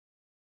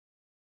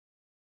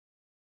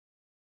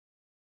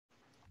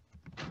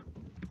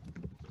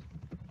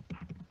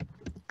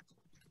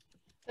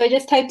So I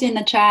just typed in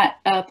the chat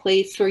a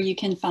place where you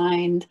can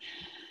find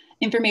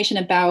information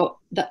about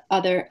the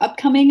other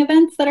upcoming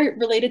events that are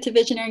related to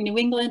Visionary New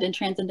England and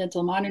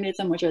Transcendental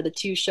Modernism, which are the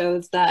two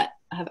shows that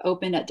have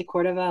opened at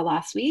deCordova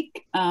last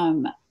week.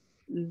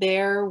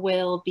 There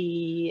will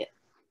be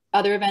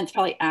other events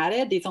probably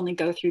added. These only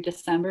go through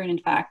December. And in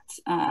fact,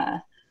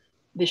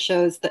 the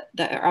shows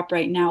that are up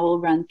right now will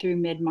run through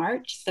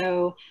mid-March.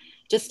 So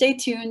just stay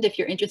tuned if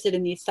you're interested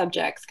in these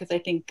subjects, because I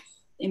think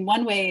in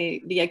one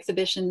way the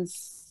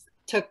exhibitions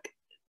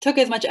took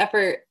as much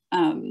effort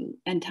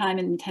and time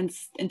and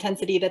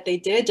intensity that they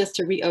did just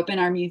to reopen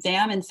our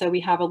museum. And so we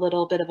have a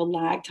little bit of a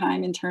lag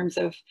time in terms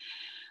of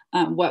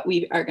what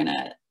we are going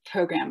to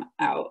program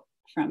out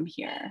from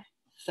here.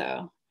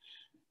 So,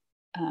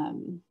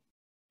 and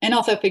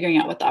also figuring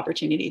out what the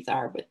opportunities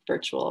are with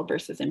virtual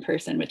versus in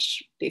person,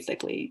 which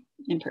basically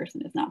in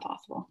person is not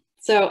possible.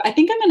 So I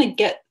think I'm going to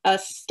get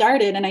us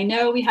started. And I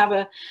know we have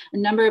a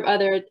number of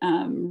other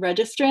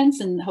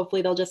registrants, and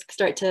hopefully they'll just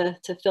start to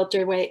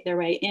filter their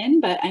way in.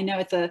 But I know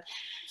it's a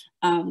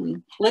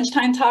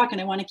lunchtime talk,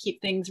 and I want to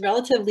keep things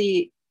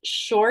relatively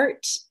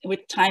short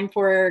with time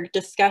for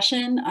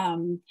discussion.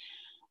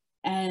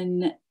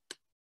 And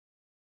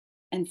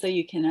so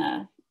you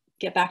can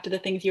get back to the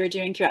things you were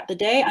doing throughout the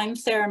day. I'm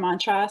Sarah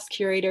Montross,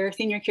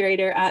 Senior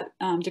Curator at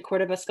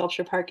deCordova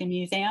Sculpture Park and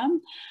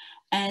Museum.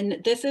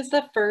 And this is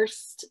the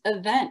first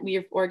event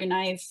we've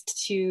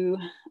organized to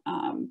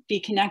be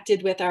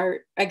connected with our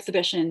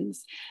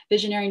exhibitions,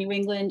 Visionary New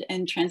England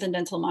and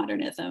Transcendental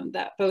Modernism,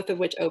 that both of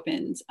which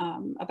opened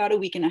about a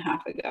week and a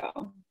half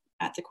ago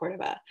at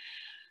deCordova.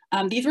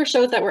 These were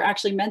shows that were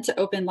actually meant to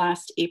open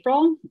last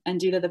April, and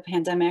due to the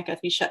pandemic, as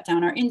we shut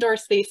down our indoor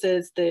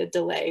spaces, the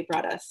delay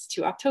brought us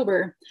to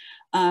October.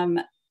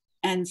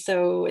 And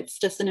so it's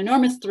just an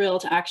enormous thrill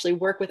to actually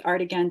work with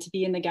art again, to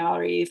be in the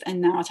galleries, and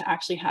now to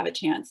actually have a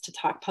chance to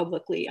talk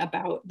publicly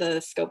about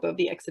the scope of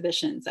the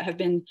exhibitions that have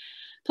been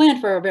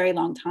planned for a very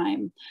long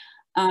time.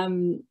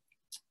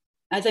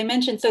 As I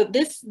mentioned, so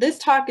this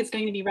talk is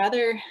going to be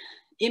rather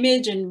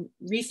image and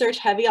research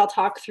heavy. I'll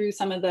talk through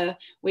some of the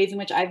ways in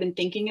which I've been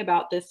thinking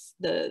about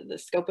the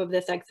scope of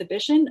this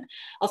exhibition.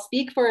 I'll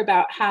speak for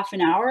about half an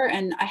hour,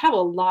 and I have a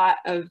lot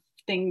of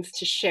things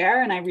to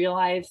share, and I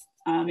realized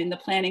in the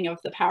planning of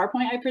the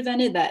PowerPoint I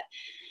presented that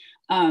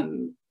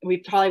we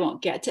probably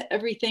won't get to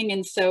everything.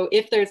 And so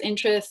if there's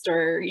interest,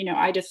 or,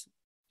 I just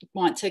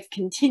want to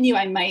continue,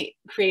 I might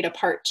create a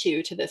part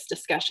 2 to this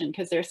discussion,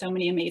 because there are so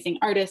many amazing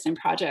artists and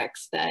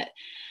projects that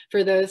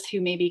for those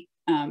who maybe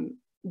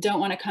don't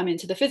want to come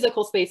into the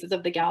physical spaces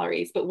of the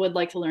galleries, but would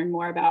like to learn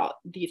more about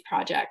these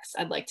projects,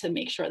 I'd like to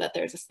make sure that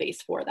there's a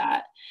space for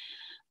that.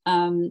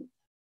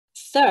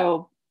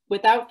 So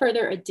without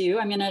further ado,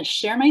 I'm going to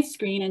share my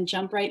screen and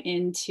jump right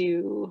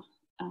into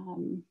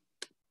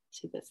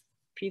to this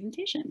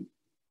presentation.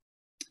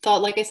 So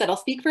like I said, I'll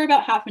speak for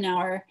about half an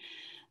hour,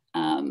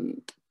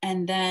 and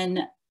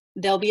then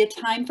there'll be a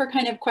time for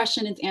kind of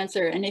question and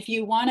answer. And if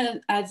you want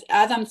to, as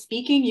I'm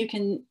speaking, you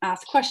can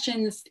ask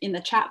questions in the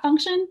chat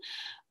function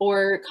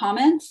or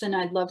comments, and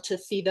I'd love to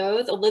see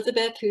those.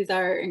 Elizabeth, who's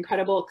our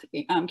incredible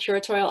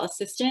curatorial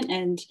assistant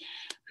and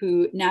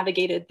who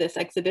navigated this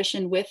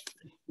exhibition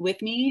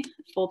with me,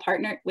 full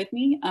partner with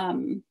me,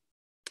 here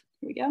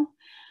we go,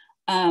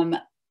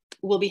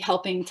 will be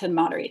helping to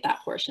moderate that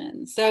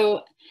portion.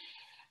 So,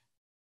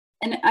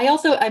 and I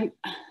also, I'm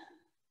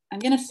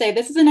gonna say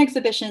this is an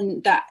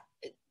exhibition that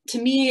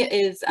to me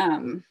is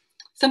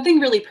something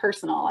really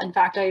personal. In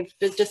fact, I've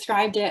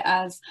described it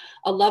as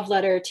a love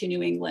letter to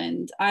New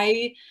England.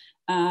 I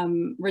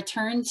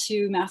returned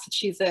to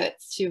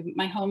Massachusetts, to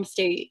my home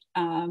state,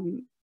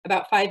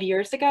 about 5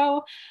 years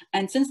ago.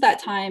 And since that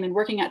time, and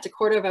working at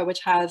deCordova, which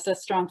has a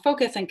strong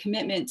focus and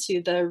commitment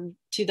to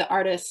the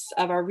artists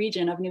of our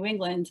region of New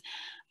England,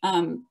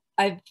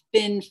 I've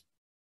been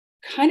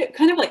kind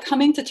of like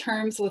coming to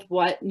terms with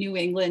what New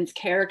England's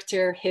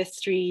character,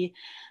 history,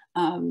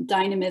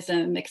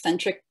 dynamism,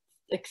 eccentric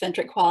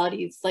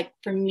qualities, like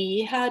for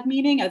me, had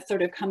meaning, as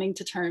sort of coming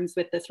to terms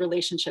with this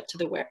relationship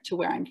to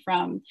where I'm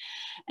from.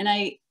 And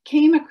I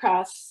came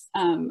across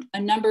a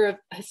number of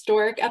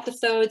historic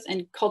episodes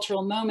and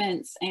cultural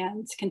moments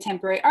and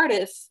contemporary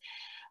artists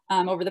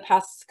over the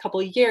past couple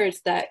of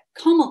years that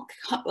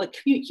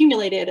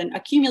accumulated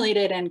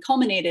and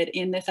culminated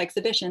in this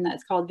exhibition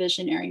that's called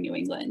Visionary New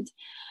England.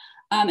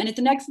 And it's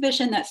an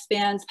exhibition that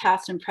spans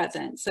past and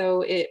present.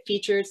 So it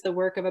features the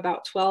work of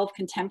about 12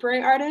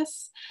 contemporary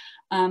artists,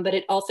 but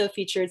it also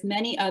features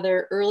many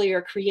other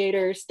earlier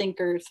creators,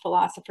 thinkers,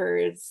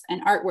 philosophers,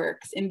 and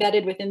artworks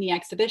embedded within the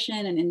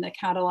exhibition and in the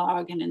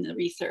catalog and in the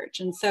research.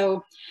 And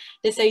so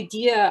this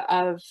idea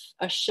of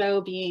a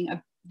show being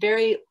a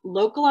very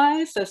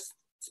localized, so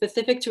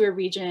specific to a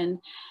region,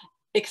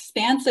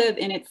 expansive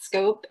in its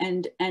scope,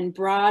 and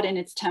broad in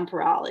its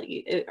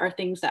temporality are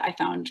things that I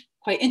found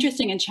quite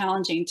interesting and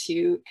challenging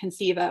to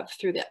conceive of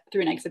through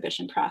an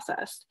exhibition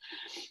process.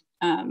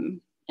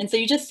 And so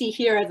you just see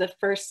here as a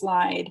first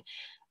slide,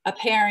 a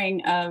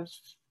pairing of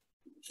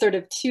sort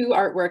of two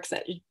artworks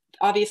that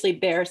obviously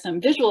bear some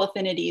visual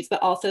affinities,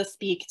 but also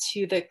speak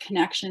to the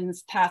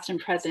connections past and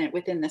present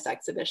within this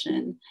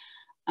exhibition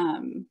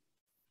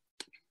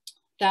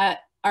that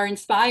are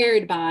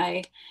inspired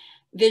by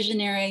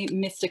visionary,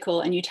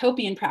 mystical, and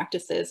utopian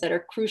practices that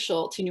are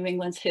crucial to New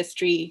England's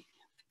history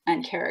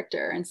and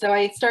character. And so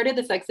I started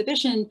this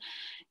exhibition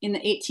in the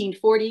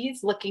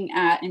 1840s, looking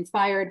at,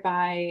 inspired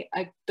by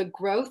the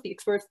growth, the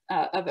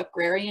of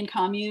agrarian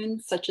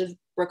communes, such as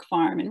Brook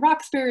Farm in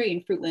Roxbury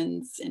and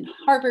Fruitlands in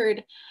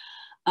Harvard,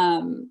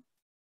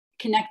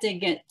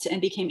 connecting it and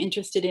became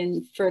interested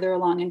in further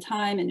along in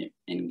time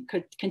and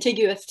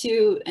contiguous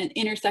to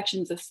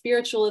intersections of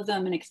spiritualism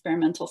and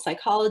experimental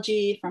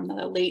psychology from the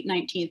late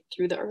 19th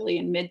through the early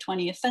and mid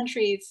 20th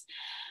centuries.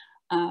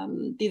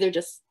 These are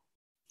just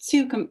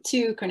two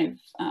kind of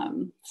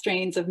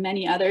strains of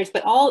many others,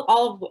 but all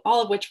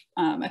of which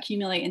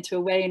accumulate into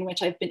a way in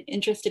which I've been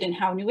interested in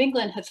how New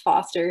England has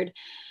fostered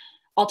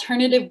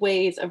alternative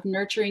ways of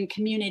nurturing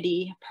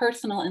community,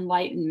 personal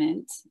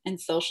enlightenment,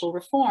 and social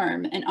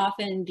reform. And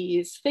often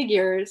these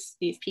figures,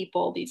 these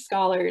people, these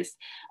scholars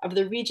of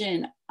the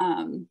region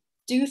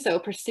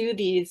pursue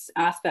these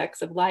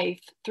aspects of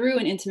life through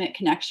an intimate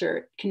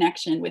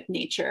connection with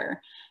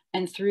nature.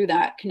 And through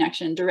that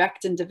connection,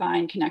 direct and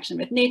divine connection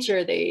with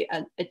nature, they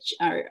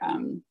are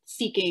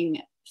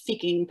seeking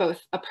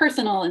both a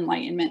personal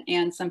enlightenment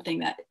and something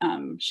that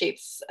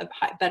shapes a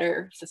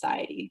better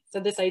society. So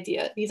these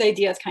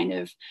ideas kind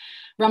of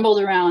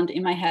rumbled around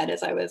in my head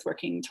as I was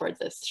working towards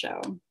this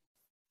show.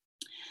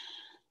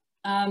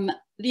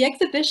 The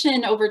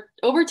exhibition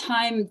over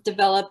time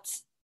developed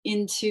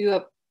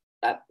into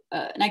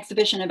an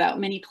exhibition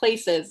about many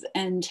places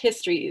and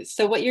histories.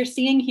 So what you're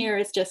seeing here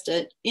is just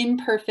an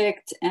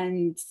imperfect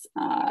and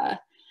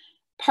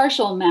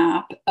partial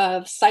map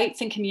of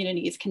sites and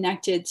communities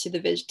connected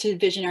to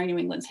visionary New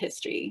England's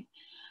history.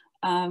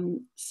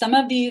 Some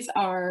of these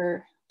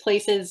are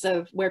places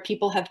of where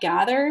people have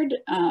gathered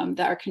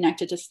that are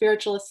connected to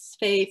spiritualist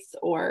faith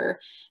or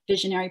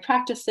visionary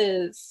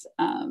practices.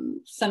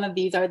 Some of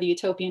these are the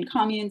utopian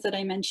communes that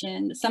I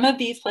mentioned. Some of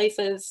these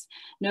places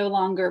no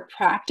longer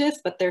practice,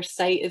 but their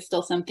site is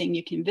still something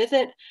you can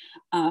visit.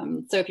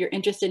 So if you're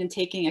interested in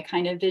taking a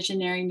kind of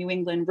visionary New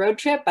England road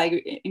trip,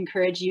 I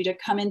encourage you to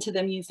come into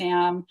the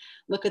museum,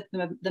 look at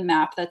the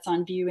map that's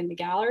on view in the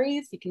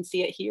galleries. You can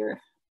see it here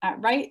at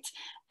right,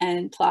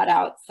 and plot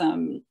out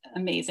some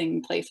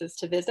amazing places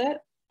to visit.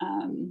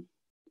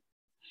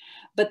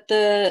 But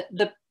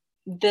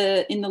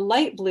in the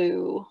light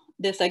blue,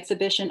 this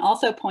exhibition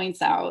also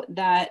points out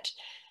that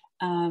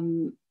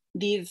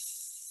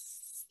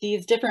these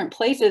different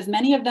places,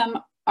 many of them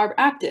are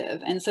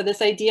active. And so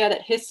this idea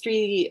that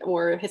history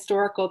or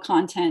historical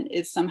content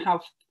is somehow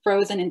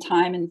frozen in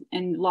time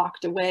and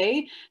locked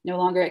away, no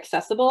longer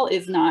accessible,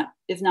 is not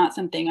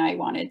something I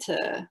wanted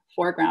to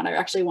foreground. I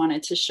actually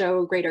wanted to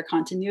show greater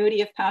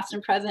continuity of past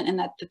and present, and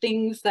that the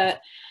things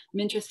that I'm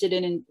interested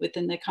in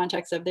within the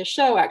context of this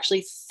show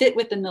actually sit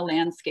within the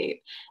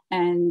landscape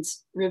and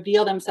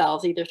reveal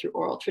themselves either through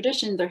oral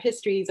traditions or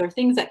histories or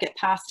things that get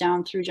passed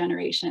down through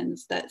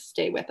generations that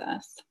stay with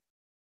us.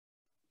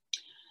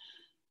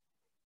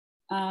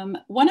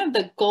 One of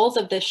the goals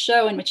of this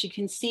show, in which you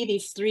can see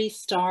these 3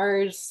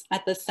 stars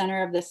at the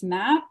center of this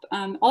map,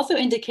 also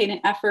indicate an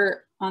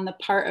effort on the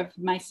part of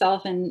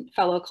myself and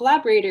fellow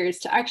collaborators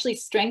to actually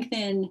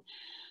strengthen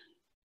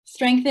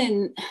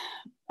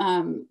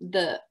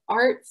the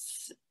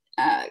arts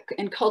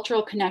and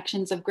cultural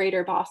connections of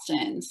Greater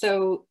Boston.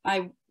 So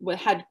I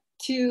had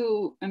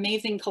 2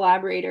 amazing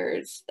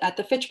collaborators at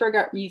the Fitchburg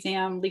Art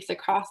Museum, Lisa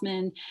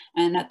Crossman,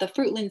 and at the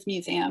Fruitlands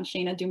Museum,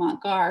 Shana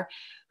Dumont-Gar,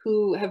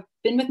 who have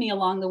been with me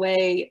along the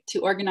way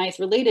to organize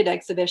related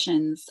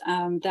exhibitions,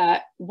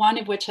 that one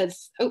of which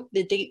has,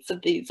 the dates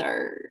of these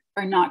are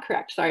not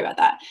correct, sorry about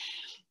that.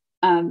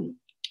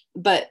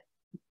 But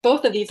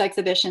both of these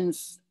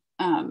exhibitions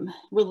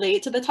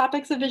relate to the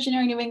topics of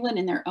visionary New England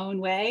in their own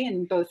way,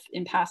 and both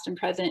in past and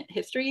present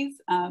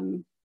histories.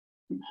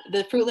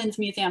 The Fruitlands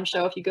Museum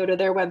show, if you go to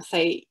their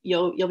website,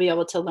 you'll be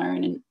able to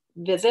learn and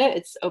visit.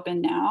 It's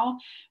open now,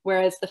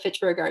 whereas the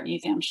Fitchburg Art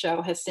Museum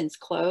show has since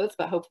closed,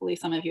 but hopefully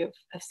some of you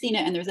have seen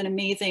it, and there's an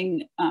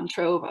amazing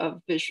trove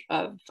of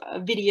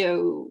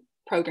video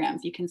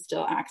programs you can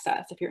still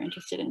access if you're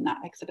interested in that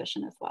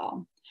exhibition as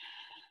well.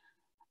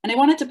 And I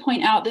wanted to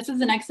point out, this is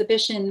an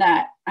exhibition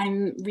that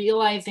I'm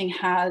realizing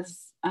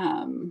has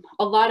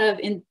a lot of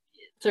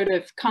sort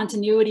of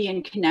continuity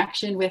and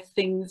connection with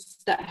things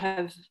that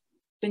have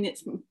been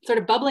sort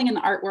of bubbling in the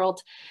art world,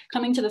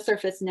 coming to the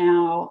surface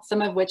now,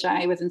 some of which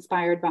I was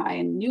inspired by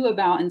and knew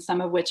about, and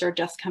some of which are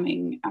just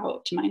coming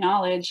out to my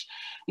knowledge,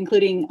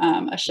 including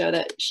a show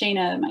that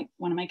Shana,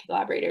 one of my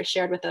collaborators,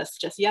 shared with us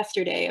just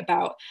yesterday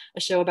about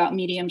a show about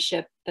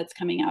mediumship that's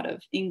coming out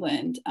of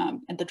England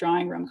at the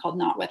Drawing Room called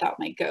Not Without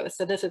My Ghost.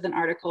 So this is an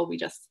article we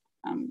just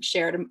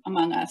shared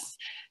among us,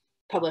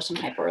 published in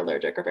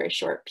Hyperallergic, a very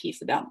short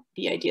piece about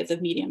the ideas of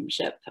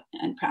mediumship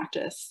and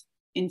practice,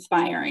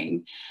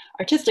 inspiring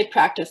artistic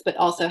practice, but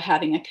also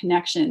having a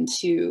connection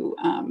to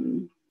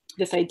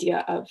this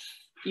idea of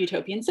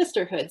utopian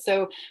sisterhood.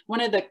 So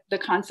one of the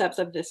concepts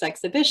of this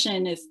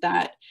exhibition is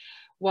that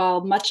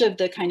while much of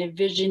the kind of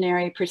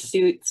visionary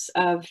pursuits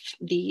of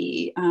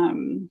the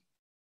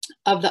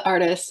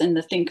artists and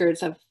the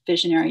thinkers of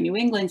visionary New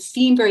England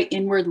seem very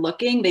inward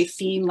looking, they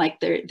seem like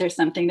there's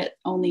something that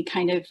only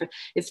kind of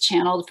is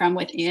channeled from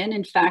within.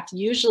 In fact,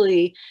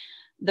 usually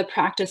the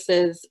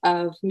practices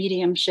of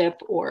mediumship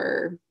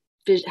or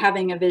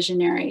having a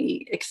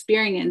visionary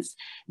experience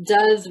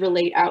does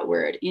relate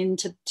outward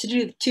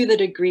to the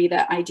degree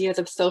that ideas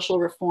of social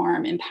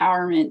reform,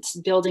 empowerment,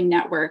 building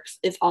networks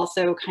is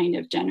also kind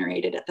of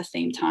generated at the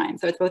same time.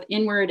 So it's both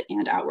inward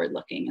and outward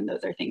looking, and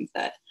those are things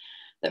that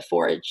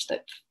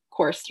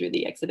course through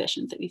the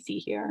exhibitions that we see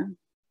here.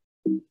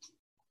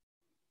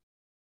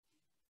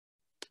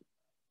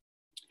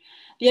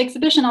 The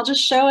exhibition, I'll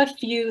just show a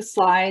few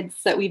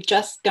slides that we've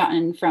just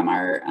gotten from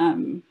our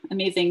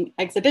amazing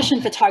exhibition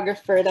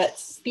photographer that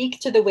speak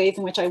to the ways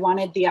in which I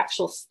wanted the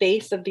actual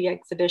space of the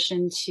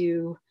exhibition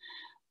to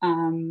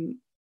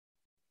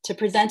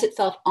present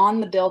itself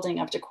on the building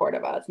of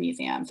deCordova's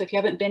museum. So if you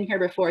haven't been here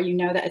before, you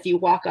know that as you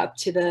walk up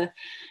to the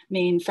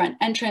main front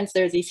entrance,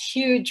 there's these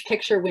huge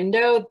picture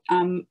window.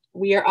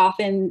 We are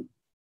often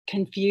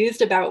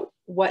confused about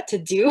what to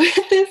do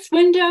with this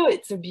window.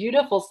 It's a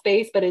beautiful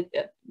space, but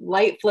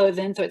light flows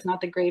in, so it's not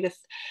the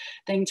greatest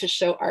thing to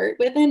show art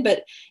within.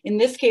 But in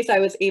this case, I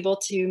was able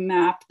to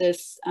map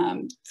this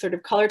sort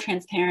of color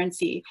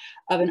transparency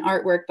of an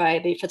artwork by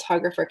the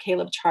photographer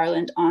Caleb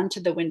Charland onto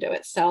the window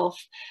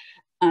itself.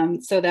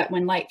 So that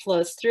when light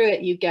flows through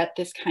it, you get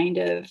this kind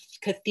of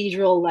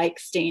cathedral-like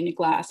stained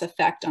glass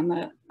effect on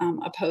the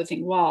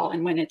opposing wall.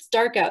 And when it's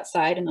dark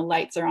outside and the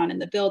lights are on in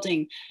the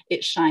building,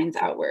 it shines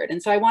outward.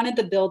 And so I wanted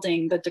the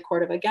building, the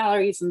deCordova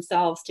galleries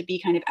themselves, to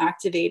be kind of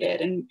activated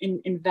and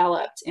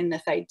enveloped in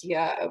this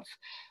idea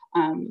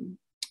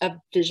of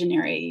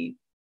visionary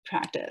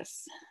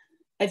practice.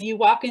 As you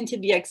walk into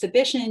the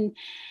exhibition,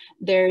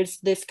 there's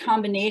this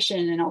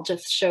combination, and I'll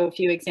just show a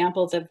few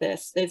examples of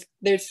this.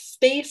 There's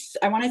space.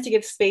 I wanted to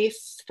give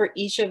space for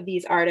each of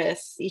these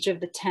artists, each of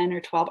the 10 or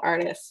 12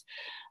 artists,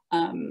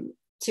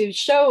 to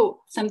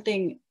show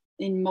something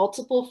in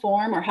multiple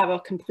form or have a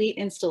complete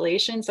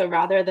installation. So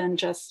rather than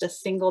just a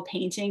single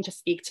painting to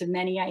speak to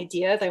many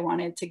ideas, I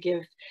wanted to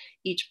give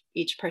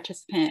each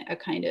participant a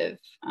kind of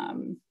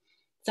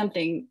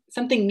something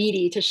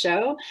meaty to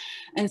show.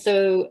 And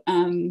so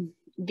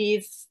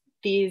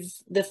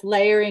this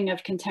layering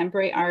of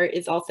contemporary art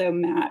is also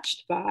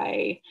matched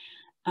by,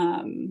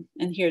 and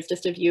here's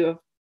just a view of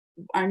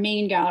our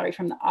main gallery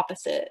from the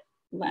opposite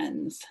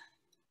lens.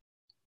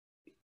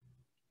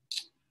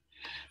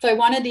 So I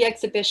wanted the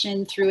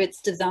exhibition, through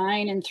its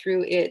design and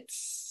through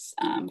its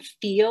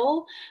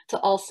feel, to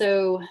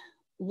also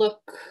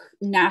look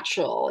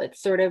natural. It's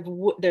sort of,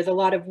 there's a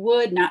lot of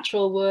wood,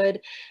 natural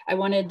wood. I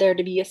wanted there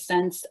to be a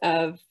sense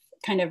of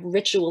kind of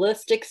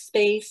ritualistic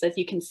space, as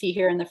you can see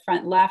here in the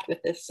front left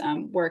with this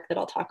work that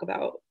I'll talk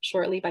about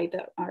shortly by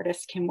the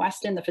artist Kim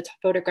Weston, the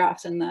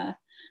photographs and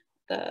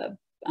the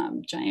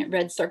giant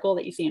red circle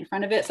that you see in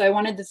front of it. So I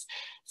wanted this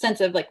sense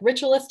of like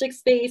ritualistic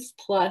space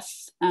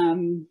plus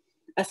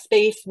a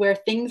space where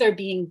things are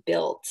being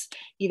built,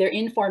 either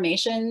in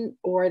formation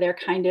or they're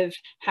kind of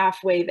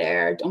halfway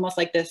there, almost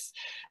like this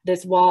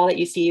wall that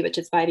you see, which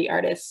is by the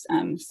artist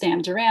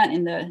Sam Durant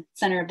in the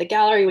center of the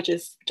gallery, which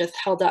is just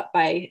held up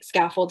by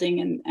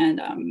scaffolding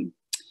and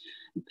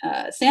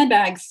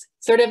sandbags,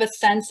 sort of a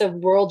sense of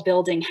world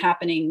building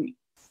happening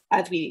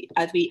as we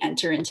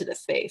enter into the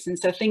space. And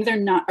so things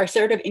are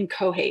sort of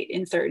inchoate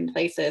in certain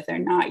places. They're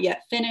not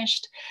yet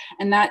finished.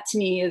 And that to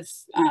me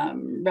is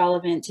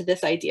relevant to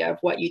this idea of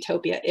what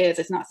utopia is.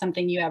 It's not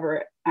something you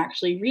ever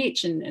actually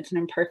reach, and it's an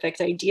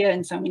imperfect idea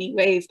in so many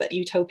ways, but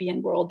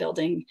utopian world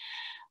building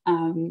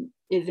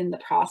is in the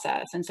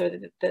process. And so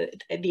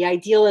the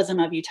idealism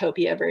of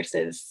utopia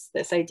versus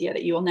this idea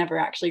that you will never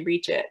actually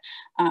reach it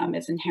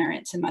is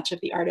inherent to much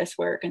of the artist's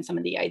work and some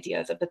of the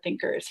ideas of the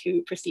thinkers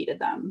who preceded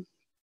them.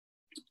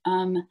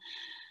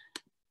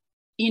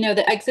 You know,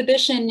 the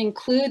exhibition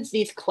includes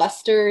these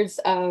clusters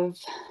of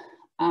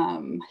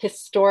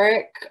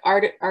historic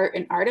art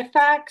and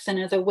artifacts, and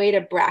as a way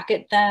to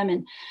bracket them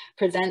and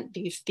present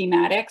these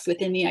thematics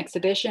within the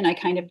exhibition, I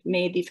kind of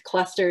made these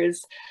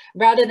clusters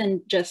rather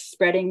than just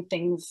spreading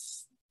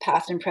things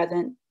past and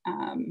present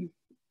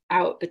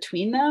out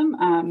between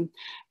them.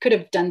 Could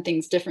have done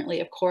things differently,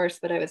 of course,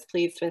 but I was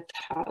pleased with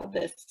how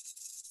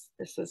this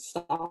was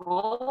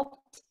solved.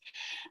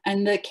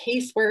 And the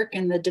casework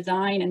and the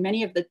design and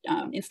many of the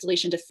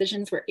installation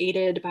decisions were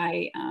aided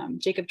by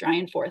Jacob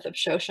Dryenforth of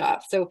Show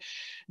Shop. So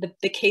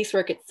the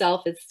casework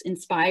itself is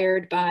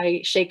inspired by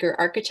Shaker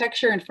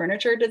architecture and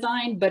furniture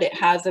design, but it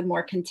has a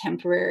more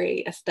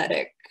contemporary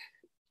aesthetic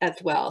as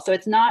well. So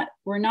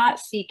we're not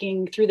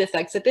seeking through this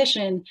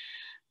exhibition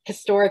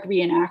historic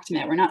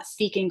reenactment. We're not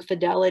seeking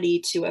fidelity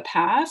to a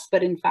past,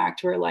 but in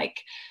fact, we're like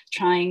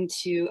trying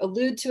to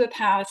allude to a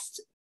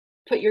past,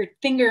 put your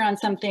finger on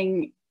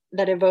something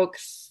that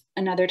evokes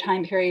another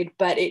time period,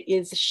 but it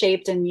is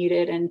shaped and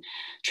muted and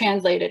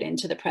translated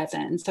into the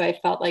present. And so I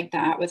felt like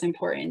that was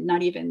important,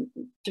 not even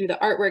through the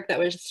artwork that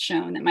was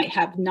shown that might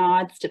have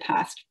nods to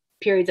past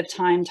periods of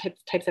time,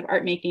 types of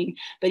art making,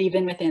 but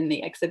even within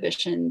the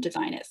exhibition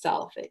design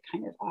itself, it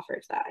kind of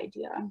offers that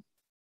idea.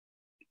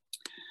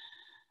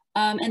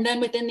 And then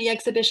within the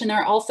exhibition,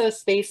 there are also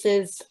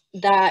spaces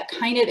that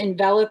kind of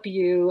envelop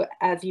you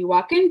as you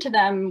walk into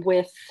them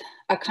with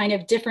a kind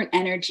of different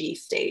energy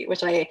state,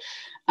 which I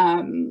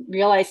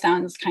realize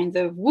sounds kind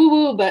of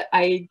woo-woo, but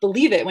I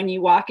believe it. When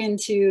you walk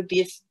into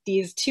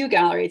these two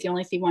galleries, you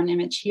only see one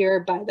image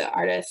here by the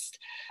artist,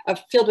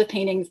 filled with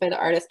paintings by the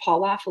artist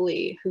Paul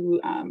Laffoley,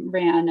 who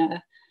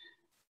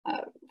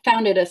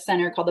founded a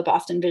center called the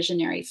Boston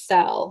Visionary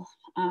Cell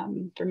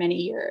for many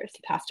years.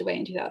 He passed away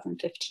in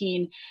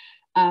 2015.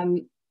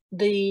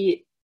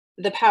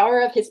 The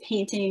power of his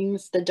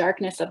paintings, the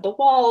darkness of the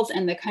walls,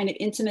 and the kind of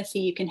intimacy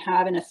you can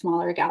have in a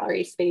smaller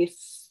gallery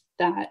space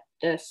that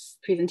this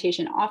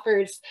presentation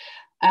offers,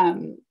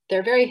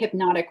 they're very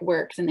hypnotic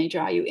works and they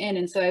draw you in.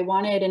 And so I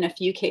wanted, in a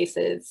few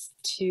cases,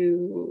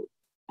 to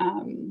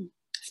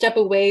step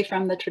away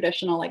from the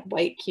traditional like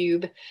white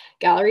cube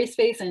gallery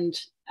space and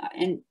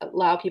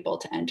allow people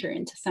to enter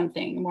into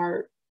something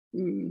more,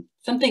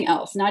 something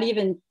else, not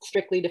even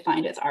strictly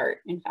defined as art,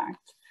 in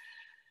fact.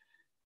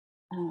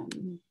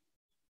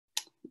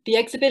 The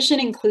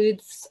exhibition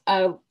includes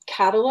a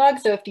catalog,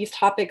 so if these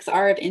topics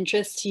are of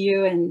interest to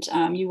you and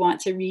you want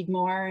to read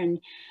more,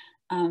 and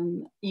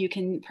you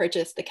can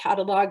purchase the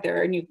catalog.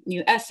 There are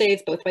new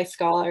essays, both by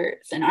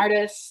scholars and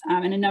artists,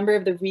 and a number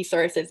of the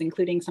resources,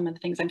 including some of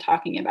the things I'm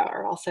talking about,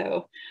 are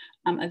also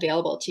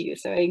available to you.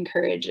 So I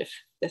encourage, if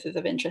this is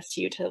of interest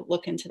to you, to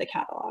look into the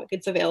catalog.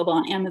 It's available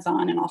on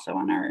Amazon and also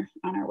on our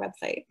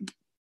website.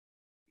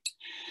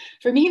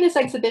 For me, this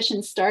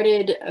exhibition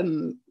started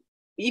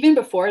even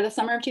before the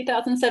summer of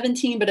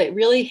 2017, but it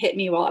really hit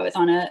me while I was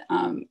on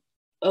in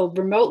a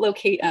remote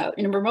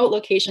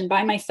location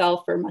by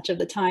myself for much of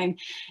the time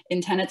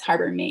in Tenets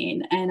Harbor,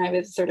 Maine. And I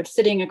was sort of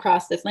sitting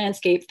across this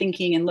landscape,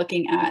 thinking and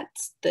looking at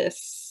this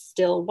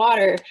still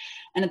water,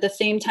 and at the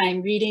same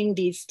time reading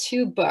these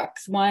two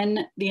books.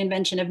 One, The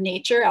Invention of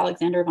Nature,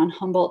 Alexander von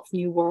Humboldt's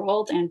New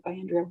World, and by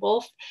Andrea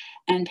Wolf,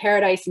 and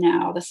Paradise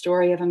Now, The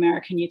Story of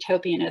American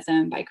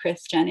Utopianism by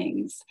Chris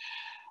Jennings.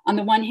 On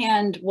the one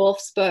hand,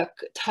 Wolf's book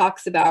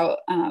talks about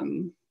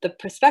the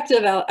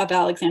perspective of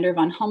Alexander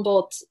von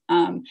Humboldt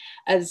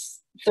as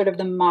sort of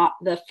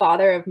the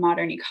father of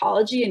modern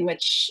ecology, in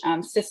which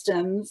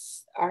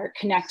systems are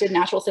connected,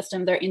 natural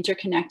systems are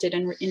interconnected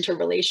and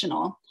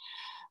interrelational.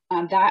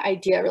 That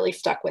idea really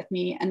stuck with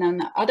me. And on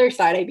the other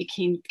side, I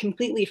became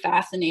completely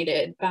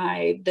fascinated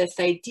by this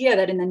idea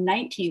that in the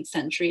 19th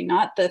century,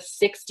 not the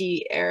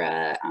 60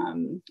 era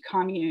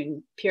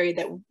commune period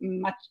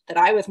that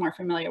I was more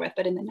familiar with,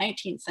 but in the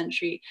 19th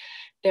century,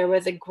 there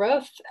was a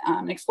growth,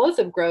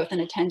 explosive growth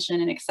and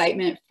attention and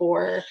excitement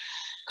for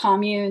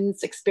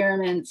communes,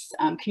 experiments,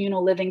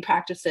 communal living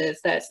practices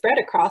that spread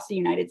across the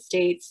United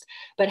States,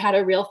 but had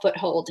a real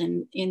foothold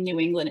in New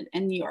England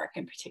and New York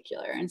in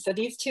particular. And so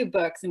these two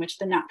books, in which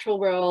the natural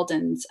world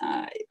and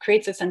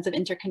creates a sense of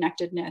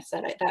interconnectedness,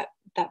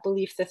 that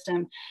belief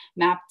system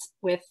mapped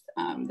with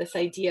this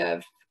idea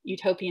of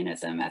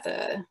utopianism as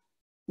a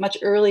much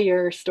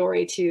earlier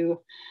story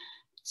to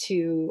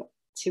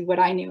what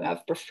I knew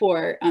of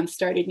before,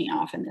 started me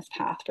off in this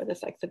path for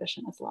this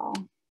exhibition as well.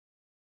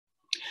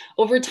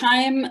 Over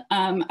time,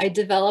 I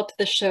developed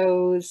the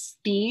show's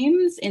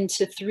themes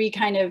into three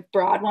kind of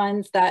broad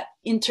ones that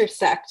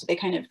intersect. They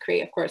kind of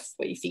create, of course,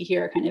 what you see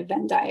here, a kind of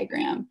Venn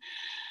diagram.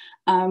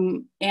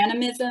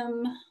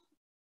 Animism,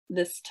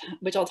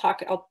 which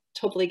I'll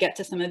hopefully get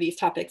to some of these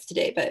topics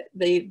today, but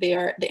they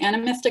are the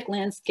animistic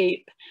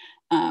landscape.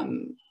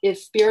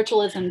 Is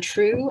spiritualism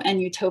true,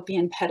 and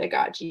utopian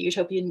pedagogy,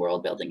 utopian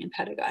world building and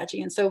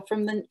pedagogy. And so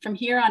from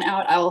here on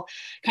out, I'll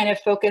kind of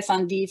focus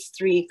on these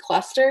three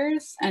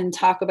clusters and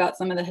talk about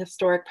some of the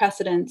historic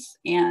precedents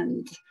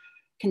and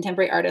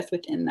contemporary artists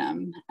within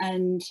them.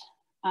 And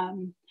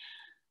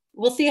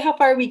we'll see how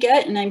far we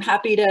get. And I'm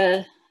happy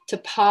to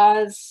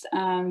pause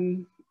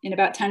in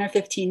about 10 or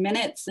 15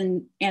 minutes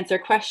and answer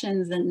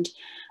questions. And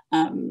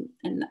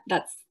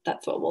that's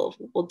what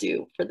we'll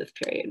do for this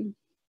period.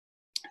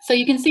 So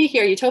you can see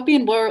here,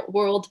 utopian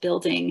world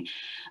building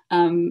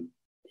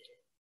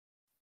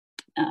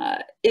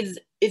is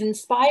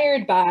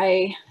inspired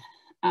by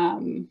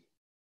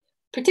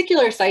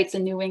particular sites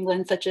in New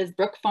England, such as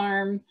Brook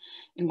Farm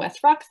in West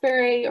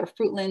Roxbury, or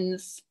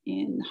Fruitlands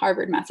in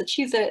Harvard,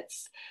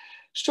 Massachusetts.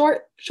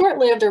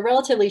 Short-lived or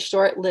relatively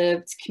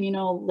short-lived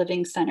communal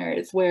living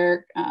centers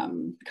where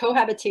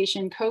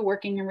cohabitation,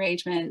 co-working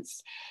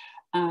arrangements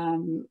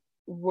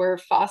were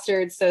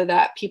fostered so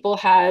that people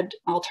had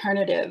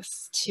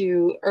alternatives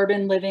to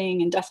urban living,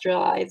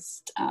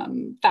 industrialized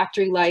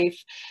factory life.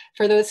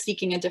 For those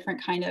seeking a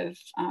different kind of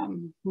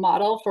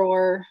model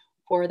for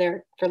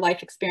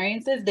life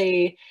experiences,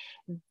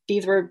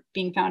 these were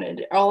being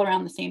founded all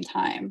around the same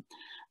time.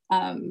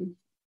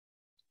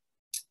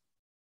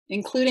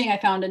 Including, I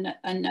found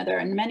another,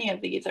 and many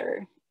of these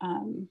are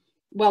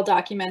well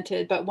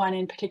documented, but one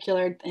in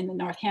particular in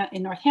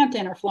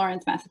Northampton or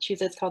Florence,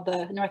 Massachusetts, called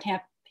the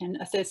Northampton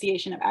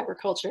Association of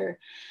Agriculture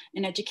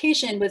and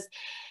Education, was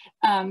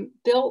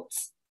built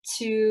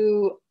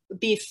to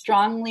be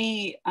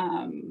strongly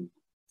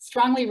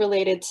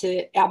related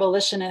to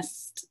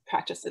abolitionist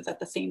practices at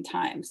the same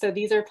time. So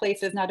these are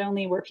places not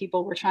only where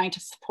people were trying to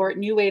support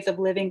new ways of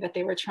living, but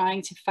they were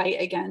trying to fight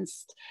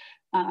against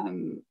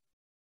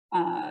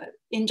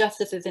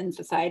injustices in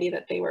society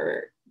that they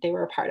were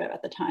a part of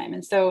at the time.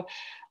 And so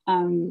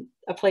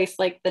a place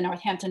like the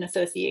Northampton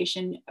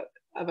Association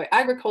of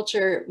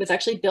Agriculture was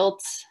actually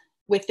built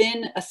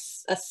within a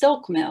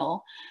silk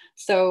mill.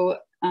 So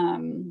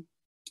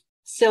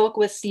silk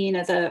was seen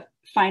as a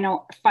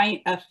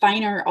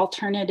finer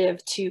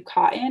alternative to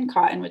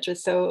cotton, which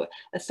was so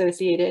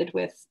associated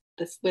with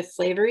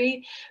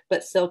slavery,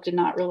 but silk did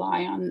not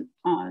rely on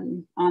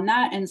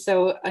that. And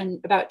so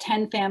about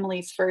 10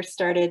 families first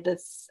started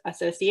this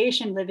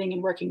association, living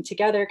and working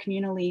together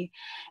communally.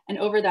 And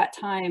over that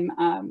time,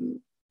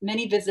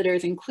 many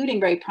visitors, including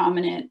very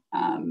prominent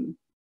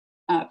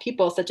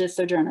people such as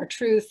Sojourner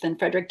Truth and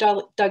Frederick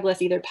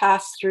Douglass, either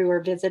passed through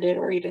or visited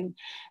or even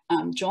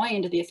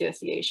joined the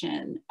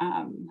association.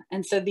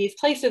 And so these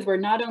places were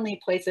not only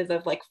places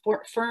of like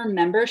firm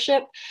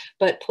membership,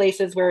 but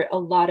places where a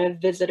lot of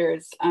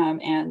visitors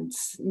and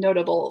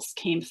notables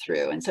came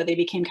through. And so they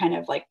became kind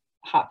of like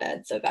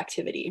hotbeds of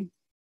activity.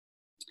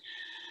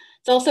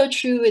 It's also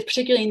true,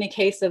 particularly in the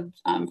case of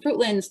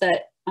Fruitlands,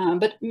 that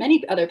but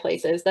many other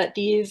places, that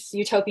these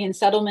utopian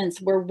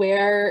settlements were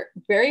where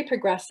very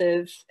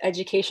progressive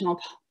educational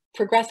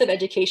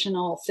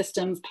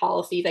systems,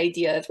 policies,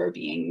 ideas were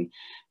being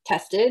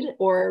tested,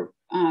 or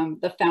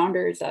the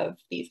founders of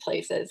these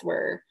places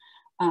were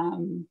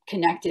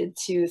connected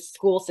to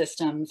school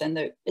systems and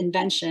the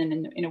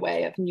invention in a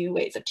way of new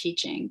ways of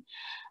teaching.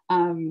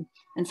 And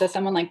so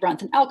someone like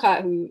Brunton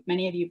Alcott, who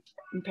many of you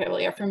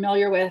probably are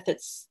familiar with,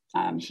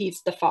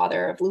 he's the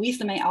father of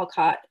Louisa May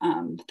Alcott,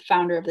 the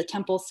founder of the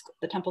Temple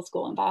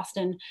School in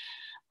Boston.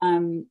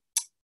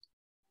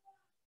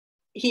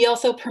 He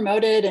also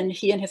promoted, and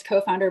he and his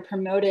co-founder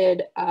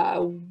promoted,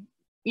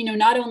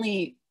 not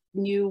only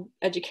new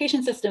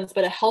education systems,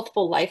 but a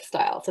healthful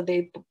lifestyle. So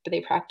they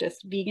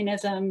practiced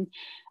veganism.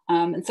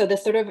 And so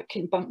this sort of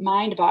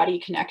mind-body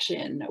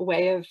connection, a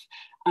way of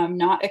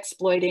not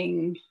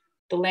exploiting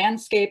the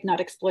landscape, not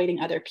exploiting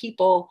other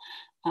people.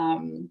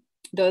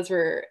 Those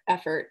were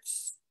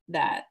efforts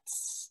that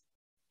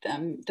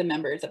the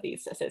members of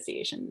these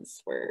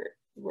associations were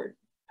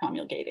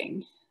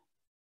promulgating.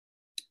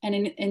 And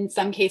in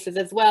some cases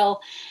as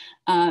well,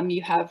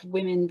 you have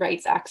women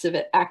rights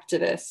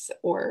activists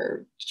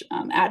or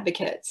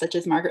advocates such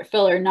as Margaret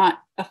Fuller, not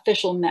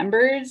official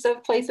members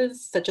of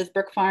places such as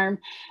Brook Farm,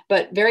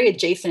 but very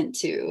adjacent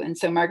to. And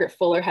so Margaret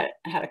Fuller had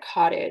a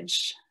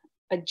cottage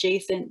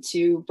adjacent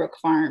to Brook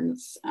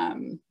Farm's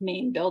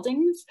main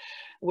buildings,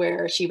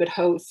 where she would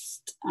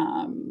host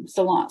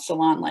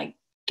salon-like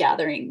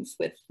gatherings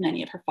with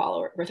many of her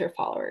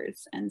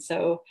followers. And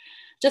so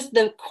just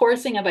the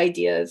coursing of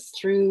ideas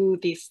through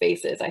these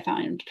spaces I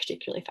found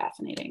particularly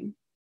fascinating.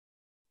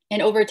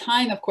 And over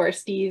time, of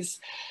course, these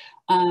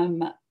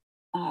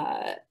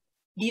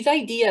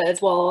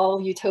ideas, while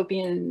all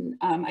utopian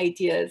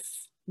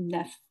ideas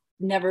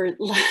never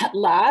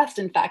last.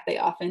 In fact, they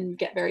often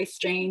get very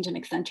strange and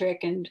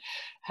eccentric and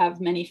have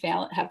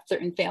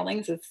certain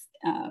failings.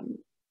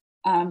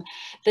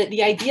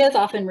 The ideas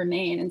often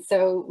remain. And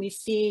so we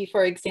see,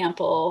 for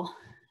example,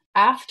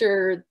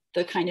 after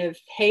the kind of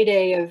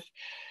heyday of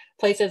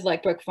places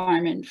like Brook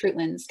Farm and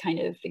Fruitlands kind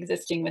of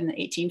existing in the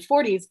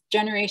 1840s,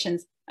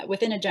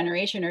 within a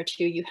generation or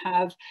two, you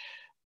have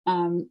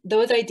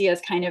those ideas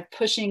kind of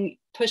pushing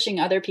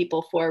other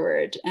people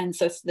forward. And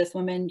so this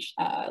woman,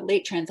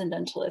 late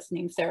transcendentalist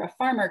named Sarah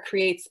Farmer,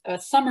 creates a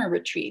summer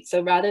retreat.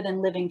 So rather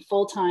than living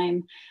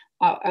full-time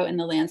out in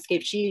the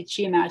landscape, she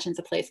imagines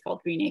a place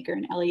called Greenacre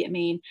in Elliott,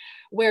 Maine,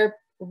 where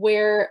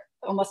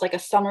almost like a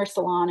summer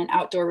salon and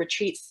outdoor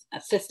retreats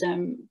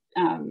system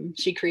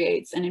she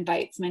creates, and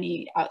invites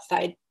many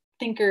outside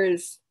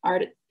thinkers,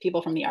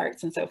 people from the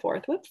arts and so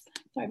forth. Whoops,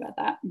 sorry about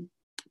that.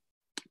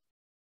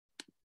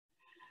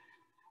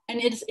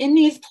 And it's in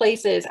these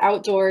places,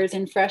 outdoors,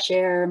 in fresh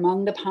air,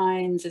 among the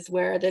pines, is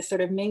where this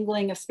sort of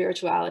mingling of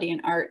spirituality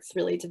and arts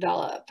really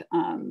develop.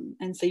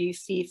 And so you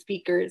see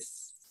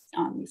speakers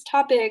on these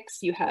topics.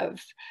 You have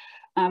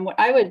what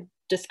I would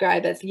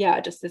describe as,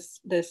 just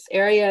this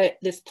area,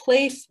 this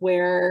place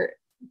where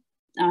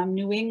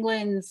New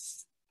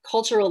England's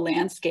cultural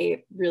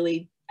landscape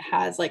really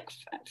has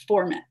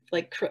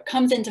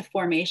comes into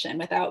formation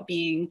without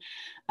being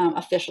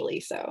officially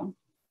so.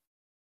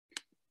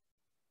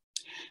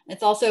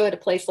 It's also at a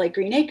place like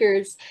Green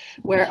Acres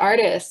where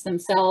artists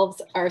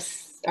themselves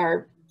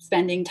are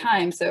spending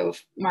time. So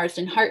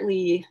Marsden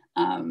Hartley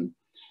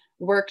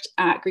worked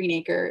at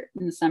Greenacre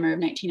in the summer of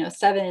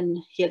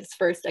 1907. He had his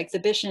first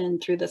exhibition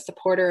through the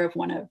supporter of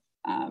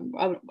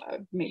a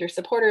major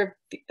supporter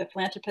of the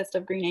philanthropist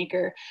of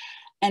Greenacre.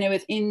 And it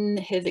was in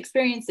his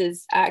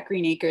experiences at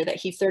Greenacre that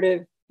he sort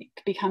of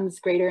becomes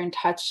greater in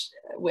touch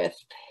with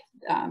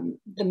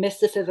the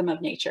mysticism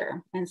of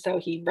nature. And so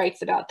he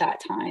writes about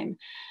that time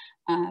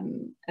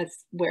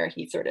as where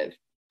he sort of,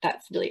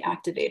 that's really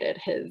activated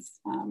his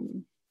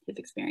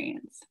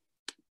experience.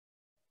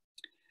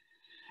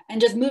 And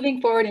just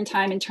moving forward in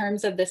time in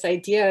terms of this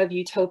idea of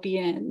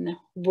utopian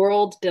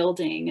world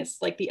building is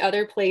like the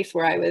other place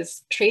where I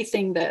was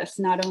tracing this,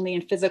 not only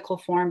in physical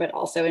form, but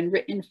also in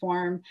written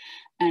form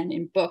and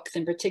in books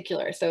in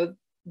particular. So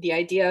the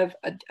idea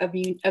of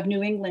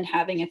New England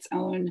having its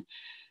own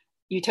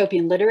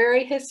utopian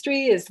literary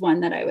history is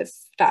one that I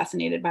was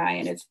fascinated by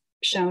and is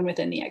shown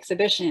within the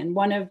exhibition.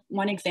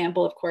 One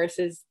example, of course,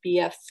 is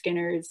B.F.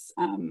 Skinner's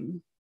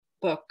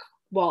book,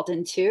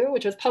 Walden 2,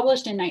 which was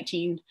published in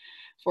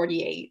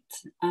 1948.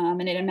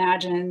 And it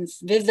imagines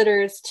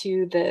visitors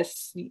to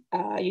this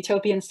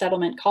utopian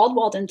settlement called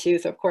Walden 2.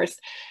 So of course,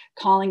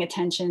 calling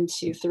attention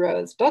to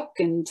Thoreau's book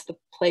and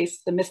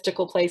the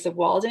mystical place of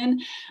Walden.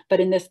 But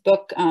in this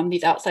book,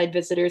 these outside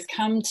visitors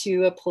come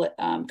to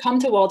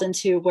Walden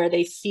 2, where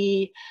they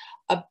see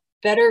a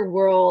better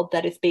world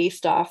that is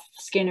based off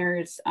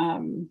Skinner's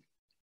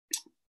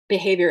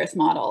behaviorist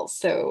models.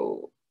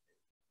 So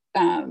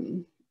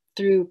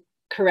through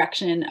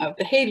correction of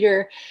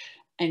behavior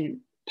and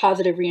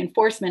positive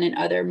reinforcement and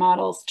other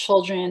models,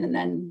 children, and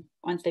then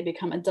once they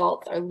become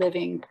adults, are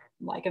living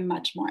like a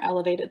much more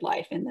elevated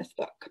life in this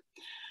book.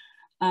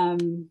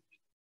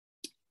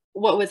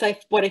 What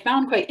I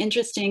found quite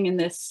interesting in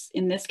this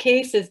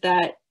case is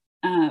that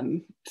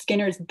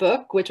Skinner's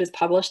book, which was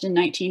published in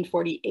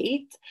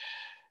 1948,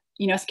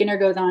 Skinner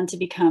goes on to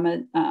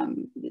become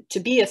to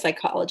be a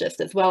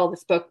psychologist as well.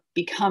 This book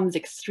becomes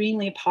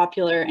extremely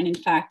popular and in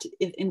fact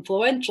is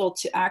influential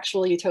to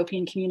actual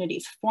utopian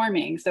communities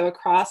forming. So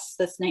across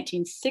this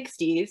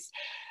 1960s,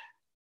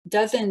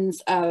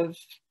 dozens of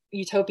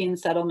utopian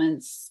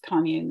settlements,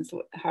 communes,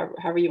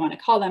 however you want to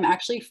call them,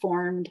 actually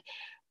formed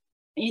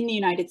in the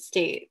United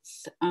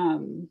States,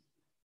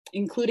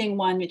 including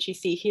one which you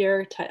see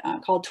here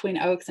called Twin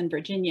Oaks in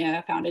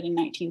Virginia, founded in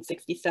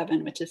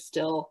 1967, which is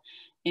still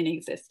in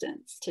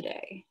existence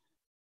today.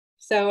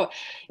 So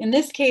in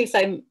this case,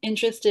 I'm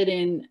interested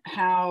in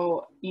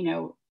how,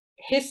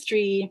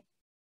 history,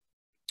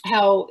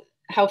 how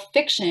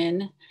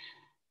fiction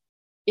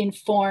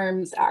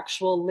informs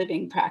actual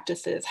living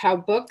practices, how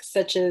books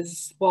such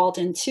as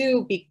Walden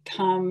 2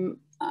 become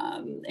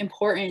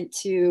important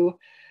to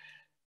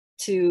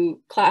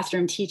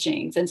classroom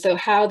teachings. And so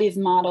how these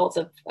models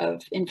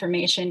of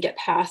information get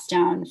passed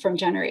down from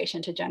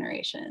generation to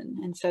generation.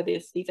 And so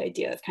these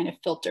ideas kind of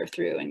filter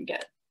through and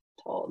get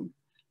told.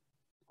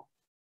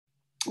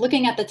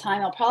 Looking at the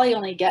time, I'll probably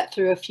only get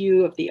through a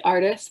few of the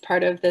artists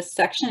part of this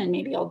section, and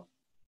maybe I'll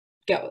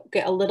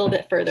get a little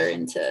bit further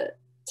into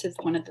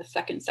one of the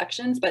second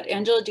sections. But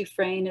Angela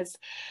Dufresne is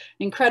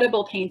an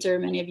incredible painter.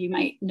 Many of you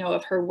might know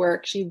of her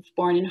work. She was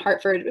born in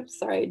Hartford, oops,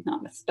 sorry,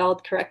 not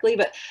misspelled correctly,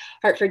 but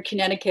Hartford,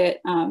 Connecticut,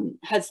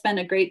 has spent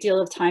a great deal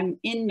of time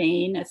in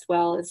Maine, as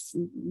well as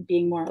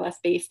being more or less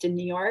based in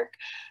New York,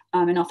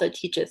 and also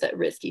teaches at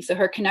RISD. So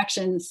her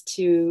connections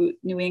to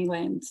New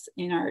England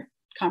in our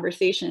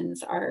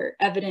conversations are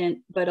evident,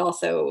 but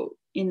also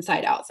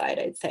inside outside,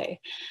 I'd say.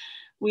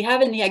 We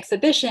have in the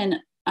exhibition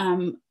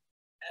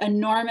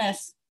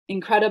enormous,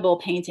 incredible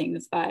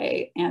paintings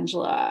by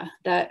Angela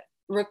that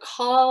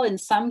recall, in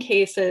some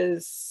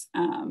cases,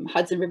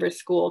 Hudson River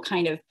School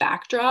kind of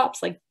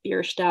backdrops, like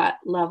Bierstadt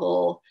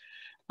level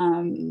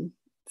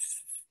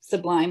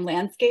sublime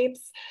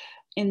landscapes,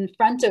 in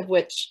front of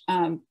which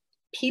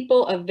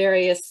people of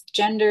various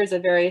genders,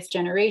 of various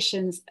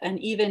generations, and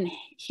even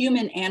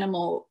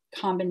human-animal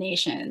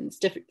combinations,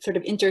 different sort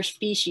of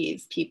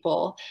interspecies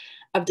people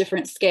of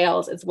different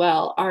scales as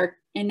well, are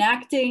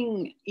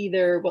enacting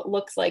either what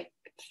looks like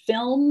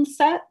film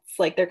sets,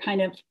 like they're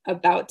kind of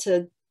about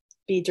to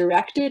be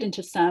directed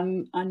into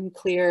some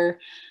unclear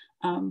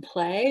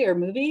play or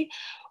movie,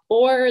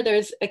 or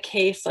there's a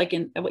case like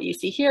in what you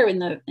see here in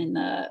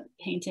the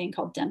painting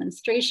called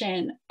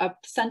Demonstration, a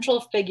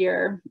central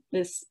figure,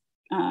 this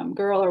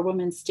girl or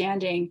woman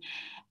standing,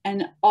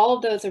 and all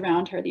of those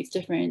around her, these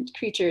different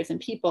creatures and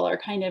people, are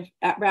kind of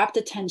at rapt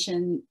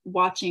attention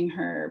watching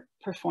her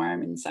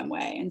perform in some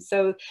way. And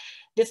so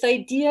this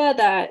idea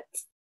that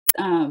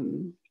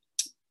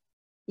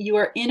you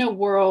are in a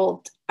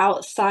world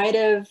outside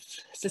of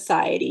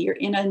society, you're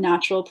in a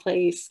natural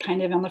place,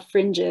 kind of on the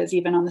fringes,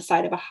 even on the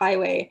side of a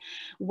highway,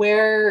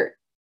 where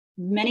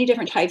many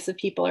different types of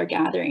people are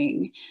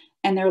gathering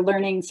and they're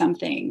learning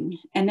something.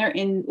 And they're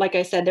in, like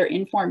I said, they're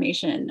in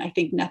formation. I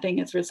think nothing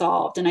is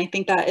resolved. And I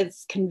think that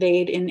is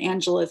conveyed in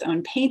Angela's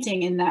own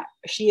painting, in that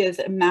she is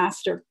a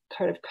master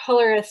kind of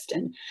colorist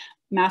and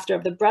master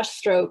of the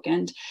brushstroke.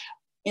 And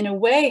in a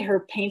way,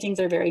 her paintings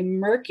are very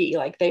murky,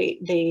 like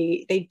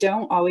they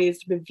don't always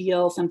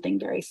reveal something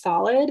very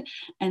solid.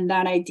 And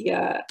that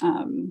idea,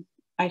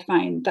 I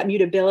find that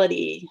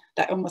mutability,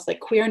 that almost like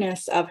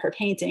queerness of her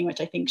painting,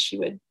 which I think she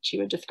would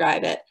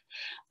describe it,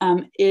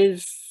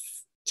 is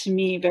to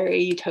me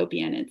very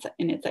utopian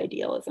in its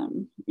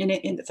idealism, in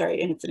its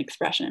an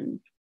expression.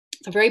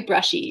 So very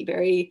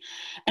brushy,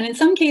 and in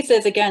some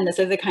cases, again, this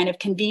is a kind of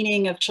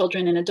convening of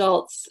children and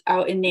adults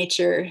out in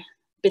nature,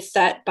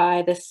 beset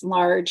by this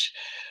large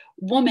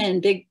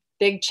woman, big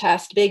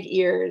chest, big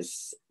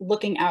ears,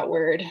 looking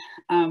outward,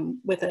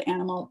 with an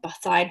animal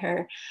beside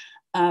her.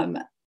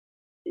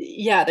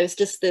 Yeah, there's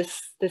just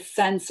this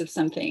sense of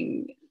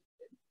something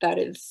that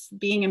is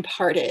being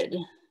imparted,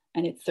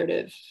 and it's sort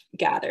of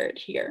gathered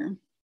here.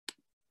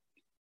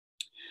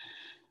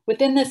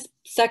 Within this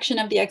section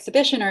of the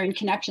exhibition, or in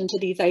connection to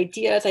these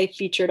ideas, I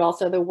featured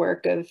also the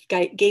work of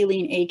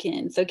Gayleen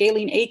Aiken. So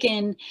Gayleen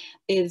Aiken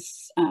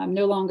is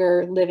no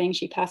longer living.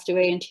 She passed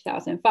away in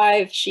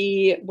 2005.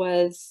 She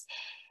was,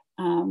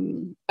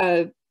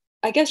 I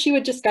guess you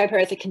would describe her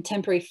as a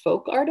contemporary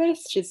folk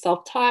artist. She's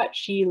self-taught.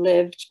 She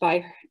lived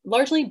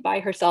largely by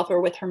herself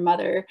or with her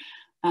mother.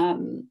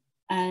 And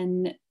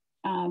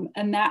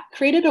that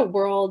created a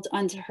world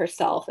unto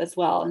herself as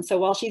well. And so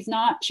while she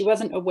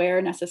wasn't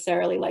aware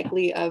necessarily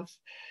likely of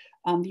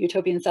the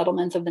utopian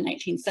settlements of the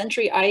 19th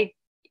century,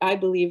 I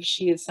believe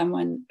she is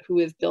someone who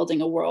is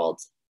building a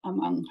world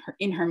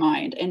in her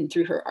mind and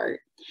through her art.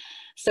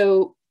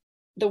 So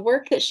the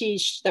work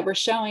that we're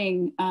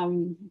showing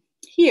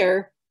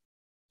here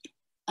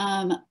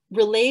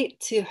relate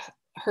to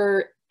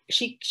her.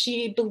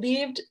 She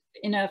believed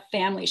in a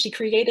family. She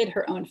created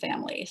her own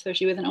family. So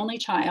she was an only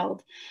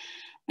child,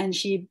 and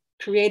she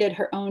created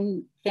her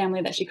own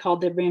family that she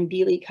called the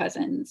Rambili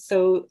cousins.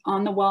 So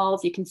on the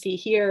walls, you can see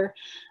here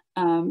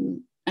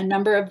a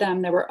number of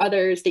them. There were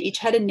others. They each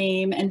had a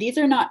name, and these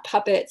are not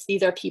puppets.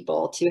 These are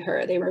people to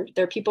her.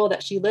 They're people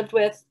that she lived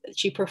with.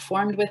 She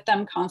performed with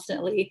them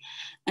constantly.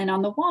 And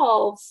on the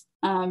walls,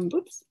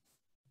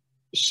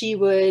 she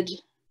would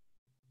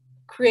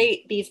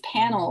create these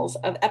panels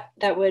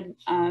that would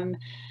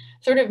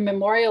sort of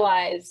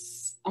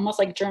memorialize, almost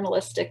like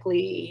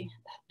journalistically,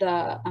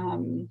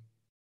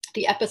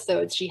 the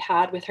episodes she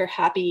had with her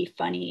happy,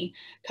 funny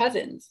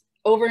cousins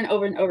over and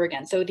over and over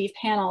again. So these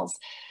panels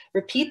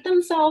repeat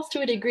themselves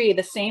to a degree.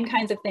 The same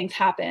kinds of things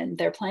happen.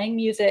 They're playing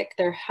music.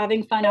 They're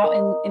having fun out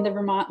in the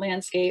Vermont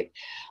landscape.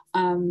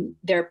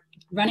 They're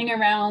running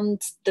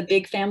around the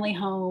big family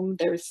home.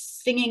 They're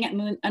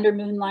singing under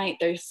moonlight.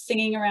 They're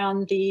singing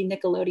around the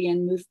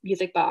Nickelodeon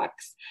music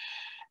box.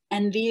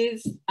 And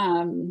this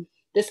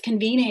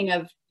convening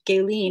of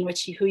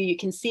Gayleen, who you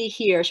can see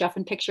here, she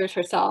often pictures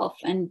herself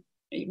and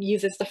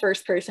uses the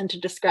first person to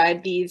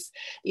describe these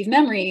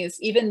memories,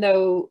 even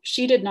though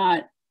she did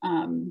not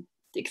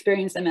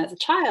experience them as a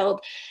child,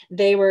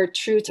 they were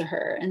true to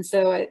her. And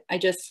so I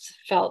just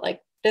felt like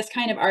this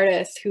kind of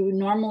artist, who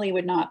normally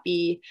would not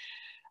be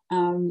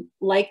a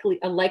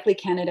likely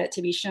candidate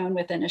to be shown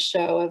within a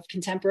show of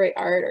contemporary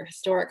art or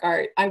historic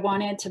art, I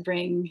wanted to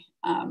bring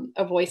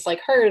a voice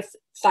like hers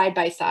side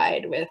by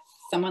side with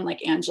someone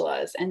like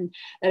Angela's, and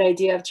that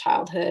idea of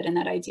childhood and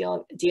that idea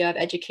of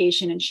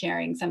education and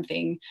sharing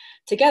something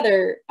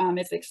together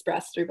is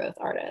expressed through both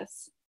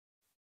artists.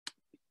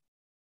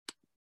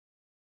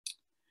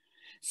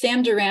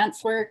 Sam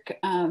Durant's work,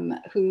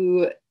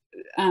 who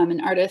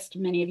an artist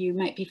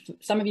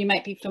some of you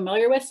might be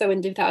familiar with. So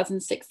in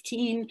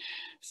 2016,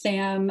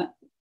 Sam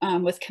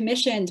was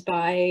commissioned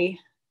by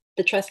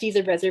the Trustees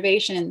of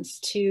Reservations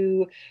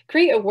to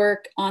create a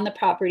work on the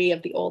property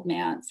of the Old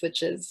Manse,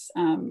 which is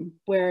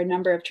where a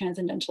number of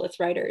transcendentalist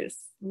writers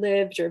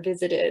lived or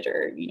visited,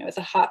 or, it's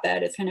a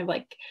hotbed. It's kind of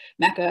like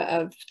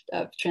Mecca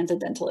of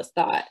transcendentalist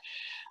thought.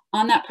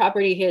 On that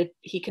property,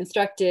 he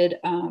constructed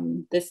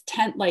this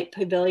tent-like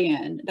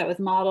pavilion that was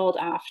modeled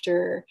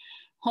after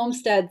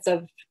homesteads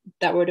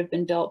that would have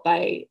been built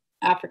by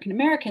African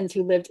Americans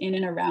who lived in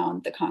and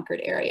around the Concord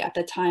area at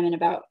the time, and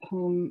about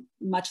whom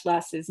much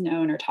less is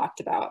known or talked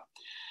about.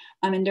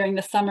 And during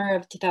the summer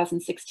of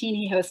 2016,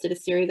 he hosted a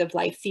series of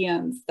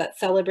lyceums that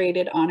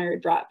celebrated,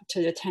 honored, brought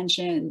to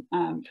attention,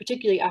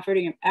 particularly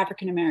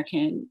African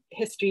American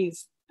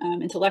histories,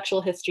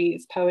 intellectual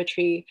histories,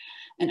 poetry,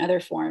 and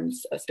other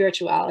forms of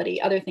spirituality,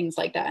 other things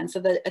like that. And so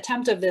the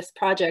attempt of this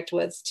project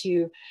was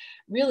to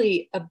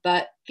really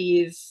abut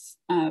these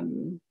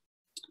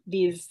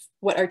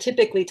what are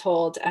typically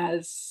told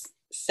as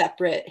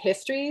separate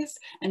histories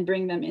and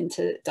bring them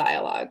into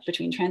dialogue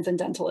between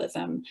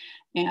transcendentalism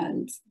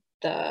and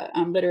the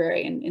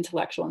literary and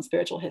intellectual and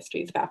spiritual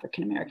histories of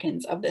African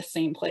Americans of this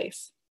same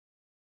place.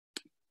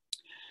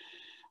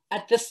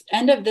 At this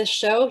end of this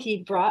show, he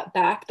brought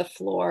back the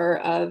floor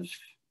of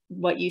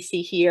what you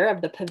see here,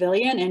 of the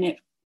pavilion, and it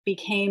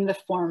became the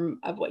form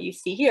of what you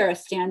see here, a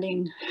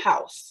standing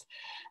house.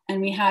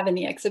 And we have in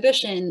the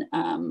exhibition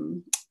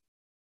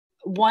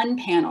one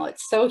panel.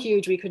 It's so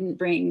huge we couldn't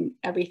bring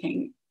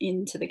everything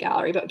into the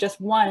gallery, but just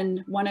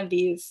one of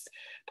these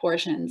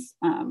portions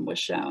was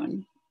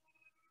shown.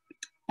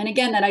 And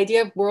again, that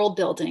idea of world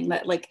building,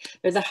 that like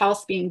there's a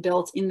house being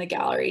built in the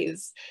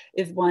galleries,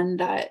 is one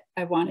that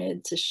I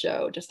wanted to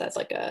show just as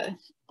like a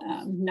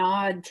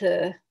nod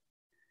to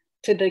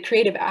the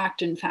creative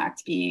act, in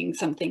fact, being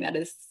something that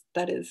is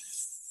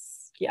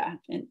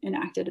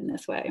enacted in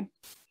this way.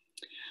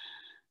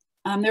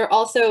 There are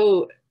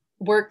also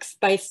works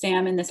by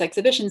Sam in this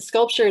exhibition,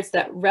 sculptures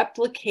that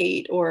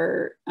replicate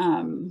or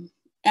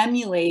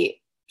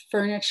emulate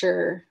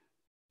furniture,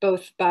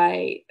 both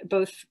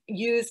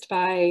used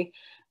by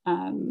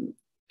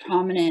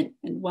prominent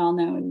and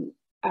well-known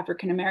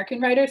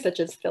African-American writers, such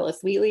as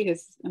Phyllis Wheatley,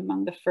 who's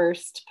among the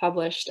first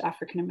published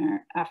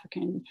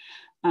African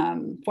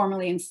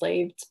formerly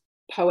enslaved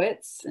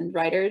poets and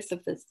writers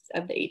of the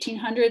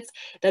 1800s,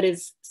 that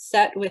is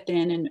set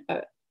within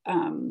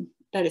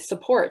that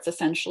supports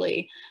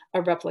essentially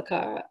a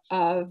replica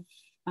of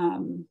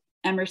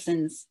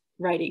Emerson's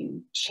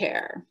writing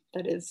chair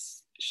that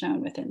is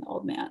shown within the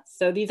Old Manse.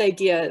 So these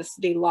ideas,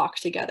 they lock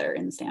together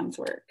in Sam's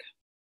work.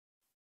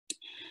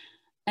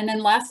 And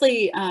then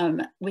lastly,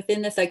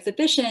 within this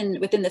exhibition,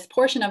 within this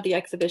portion of the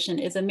exhibition,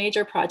 is a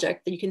major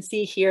project that you can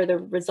see here, the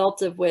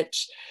result of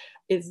which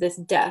is this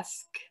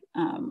desk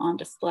on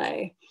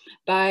display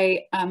by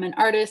an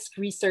artist,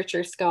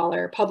 researcher,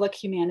 scholar, public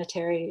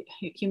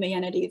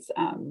humanities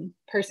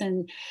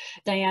person,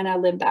 Diana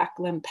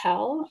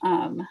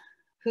Limbach-Limpel,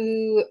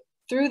 who,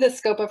 through the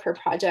scope of her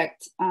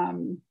project,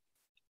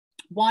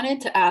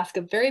 wanted to ask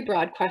a very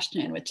broad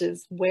question, which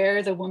is, where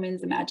is a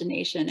woman's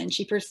imagination? And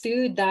she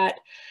pursued that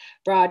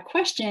broad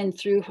question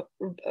through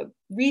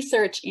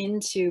research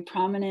into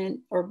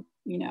prominent or,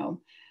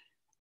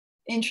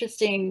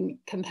 interesting,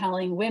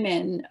 compelling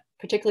women,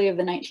 particularly of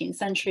the 19th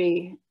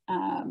century,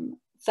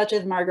 such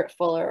as Margaret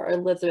Fuller or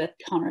Elizabeth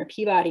Conner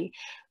Peabody,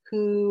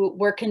 who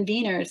were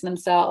conveners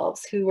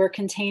themselves, who were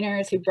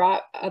containers, who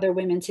brought other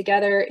women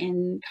together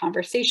in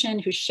conversation,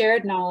 who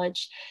shared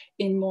knowledge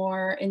in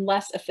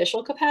less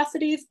official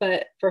capacities,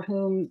 but for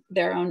whom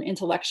their own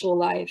intellectual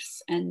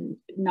lives and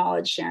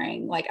knowledge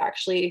sharing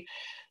actually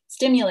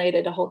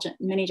stimulated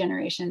many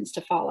generations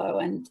to follow.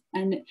 And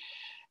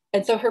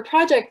so her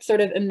project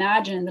sort of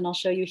imagined, and I'll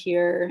show you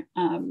here,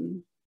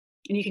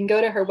 and you can go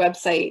to her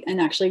website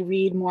and actually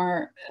read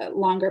more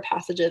longer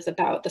passages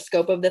about the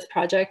scope of this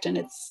project and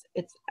its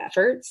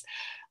efforts,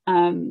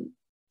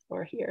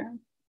 or here.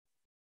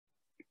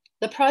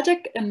 The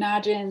project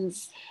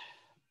imagines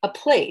a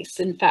place,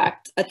 in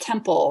fact, a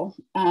temple,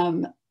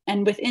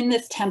 and within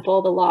this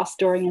temple, the lost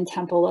Dorian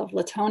temple of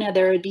Latona,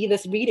 there would be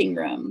this reading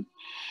room.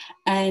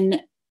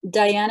 And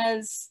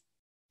Diana's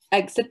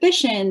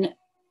exhibition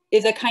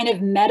is a kind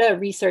of meta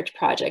research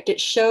project. It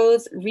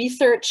shows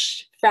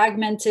research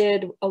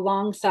fragmented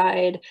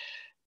alongside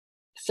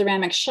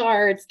ceramic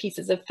shards,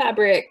 pieces of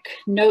fabric,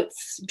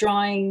 notes,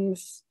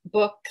 drawings,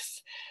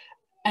 books.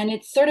 And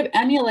it sort of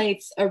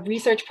emulates a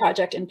research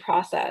project in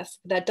process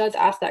that does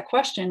ask that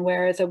question,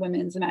 where is a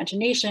woman's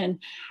imagination,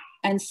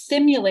 and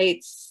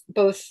simulates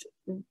both,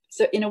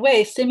 so in a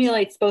way,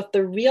 simulates both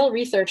the real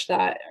research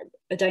that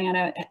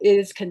Diana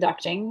is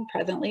conducting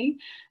presently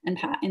and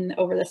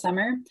over the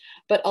summer,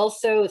 but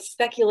also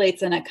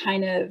speculates in a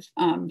kind of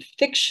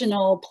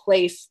fictional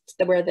place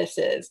where this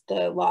is,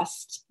 the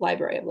Lost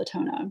Library of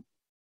Latona.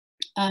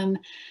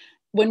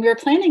 When we were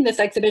planning this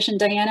exhibition,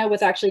 Diana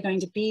was actually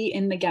going to be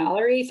in the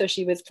gallery. So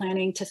she was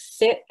planning to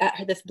sit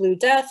at this blue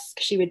desk.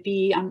 She would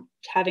be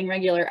having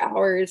regular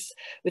hours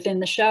within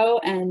the show.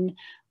 And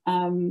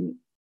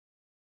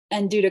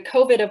due to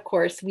COVID, of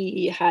course,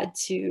 we had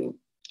to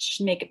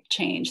make a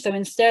change. So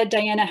instead,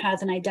 Diana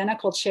has an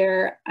identical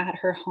chair at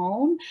her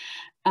home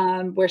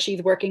where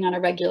she's working on a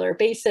regular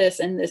basis,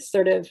 and this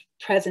sort of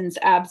presence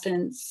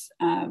absence.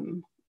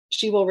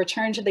 She will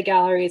return to the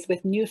galleries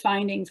with new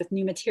findings, with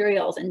new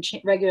materials, and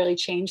regularly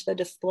change the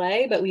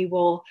display, but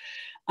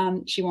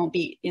she won't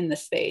be in the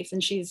space.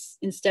 And she's,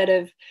 instead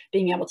of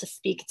being able to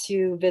speak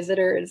to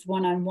visitors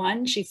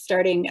one-on-one, she's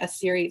starting a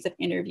series of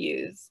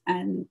interviews,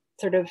 and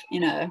sort of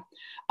in a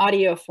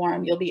audio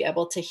form, you'll be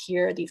able to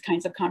hear these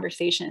kinds of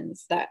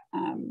conversations that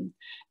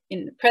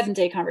in present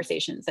day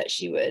conversations that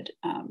she would,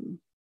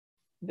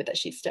 that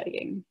she's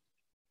studying.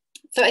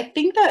 So I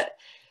think that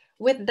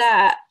with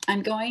that,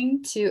 I'm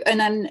going to, and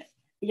then,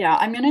 yeah,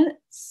 I'm going to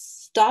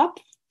stop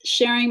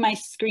sharing my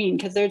screen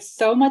because there's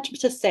so much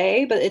to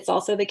say, but it's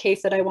also the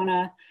case that I want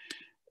to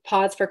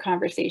pause for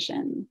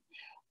conversation.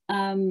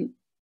 And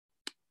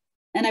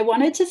I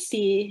wanted to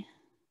see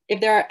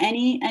if there are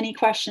any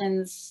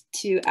questions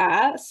to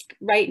ask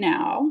right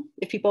now,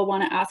 if people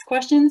want to ask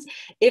questions.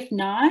 If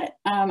not,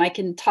 I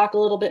can talk a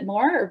little bit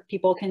more, or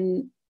people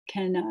can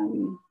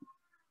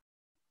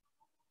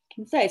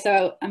say.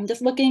 So I'm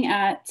just looking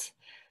at,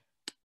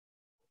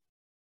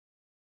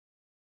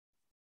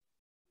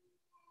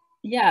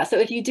 yeah, so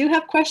if you do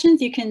have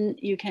questions, you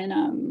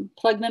can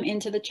plug them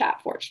into the chat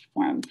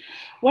forum.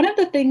 One of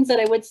the things that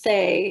I would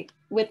say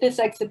with this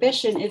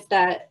exhibition is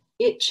that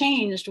it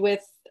changed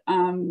with,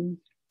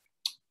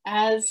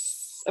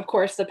 as of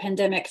course the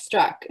pandemic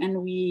struck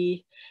and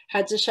we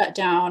had to shut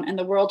down and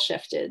the world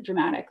shifted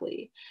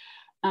dramatically.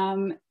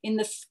 In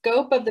the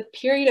scope of the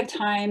period of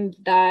time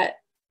that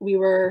we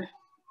were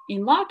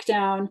in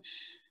lockdown,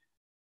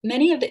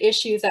 many of the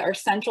issues that are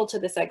central to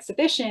this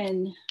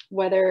exhibition,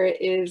 whether it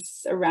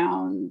is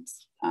around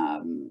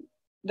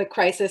the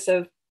crisis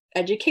of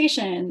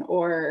education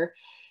or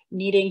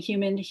needing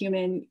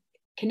human-to-human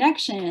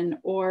connection,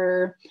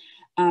 or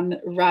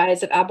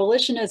rise of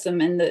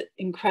abolitionism and the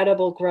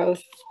incredible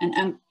growth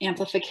and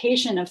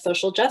amplification of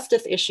social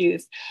justice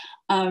issues.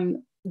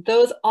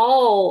 Those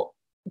all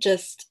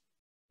just,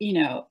 you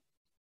know,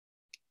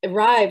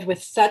 arrived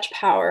with such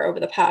power over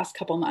the past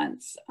couple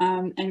months,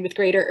 and with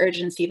greater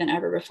urgency than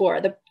ever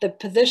before. The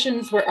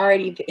positions were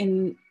already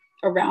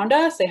around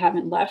us. They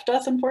haven't left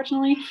us,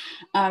 unfortunately,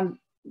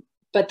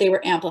 but they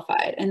were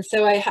amplified. And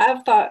so I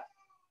have thought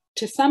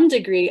to some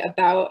degree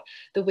about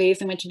the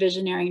ways in which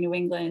visionary New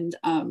England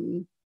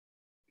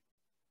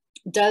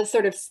does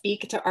sort of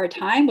speak to our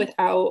time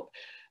without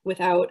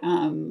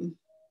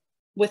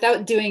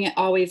doing it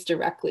always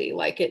directly.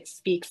 Like, it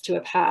speaks to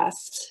a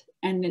past,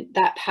 and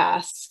that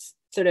past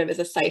sort of is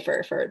a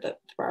cipher for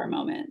our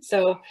moment.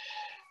 So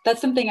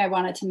that's something I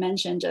wanted to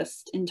mention,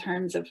 just in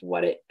terms of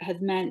what it has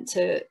meant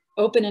to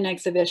open an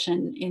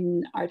exhibition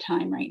in our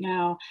time right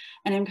now.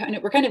 And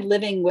we're kind of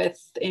living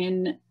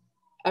within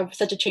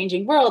such a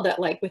changing world that,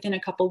 like, within a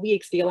couple of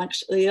weeks, the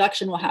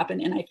election will happen,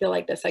 and I feel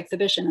like this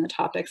exhibition and the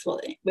topics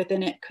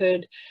within it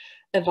could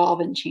evolve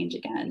and change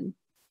again.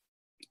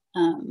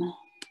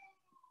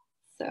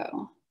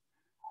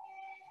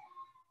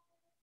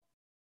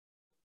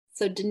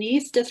 So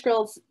Denise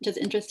Diskerl's just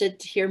interested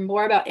to hear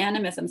more about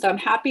animism. So I'm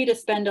happy to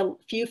spend a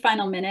few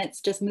final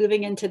minutes just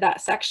moving into that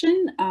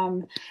section,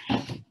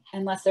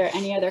 unless there are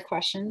any other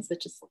questions,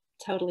 which is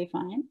totally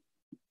fine.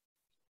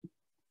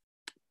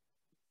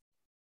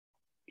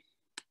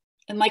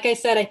 And like I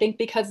said, I think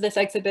because this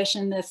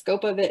exhibition, the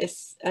scope of it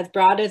is as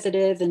broad as it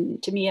is,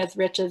 and to me as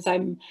rich as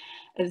it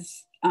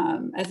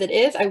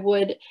is,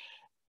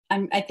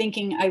 I'm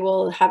thinking I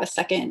will have a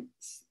second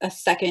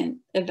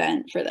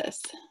event for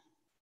this.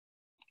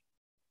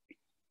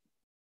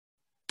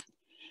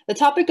 The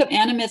topic of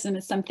animism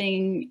is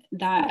something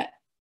that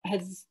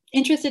has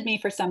interested me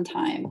for some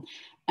time,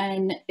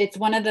 and it's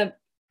one of the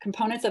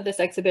components of this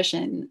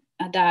exhibition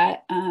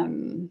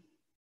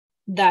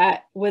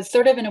that was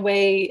sort of in a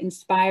way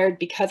inspired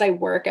because I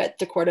work at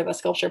deCordova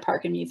Sculpture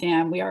Park and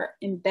Museum. We are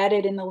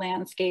embedded in the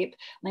landscape.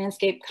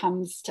 Landscape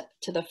comes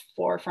to the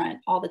forefront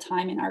all the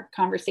time in our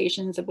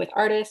conversations with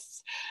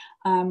artists.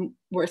 The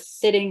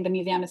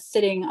museum is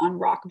sitting on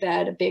rock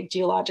bed, a big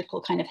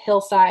geological kind of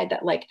hillside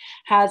that like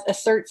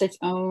asserts its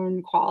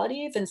own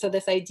qualities. And so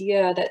this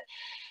idea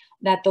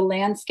that the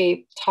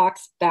landscape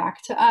talks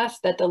back to us,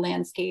 that the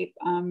landscape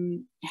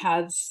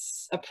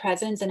has a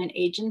presence and an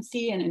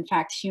agency, and in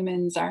fact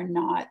humans are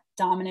not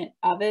dominant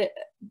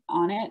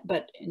on it,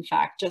 but in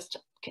fact just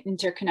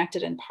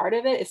interconnected and part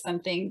of it, is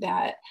something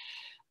that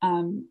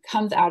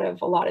comes out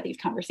of a lot of these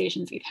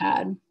conversations we've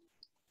had.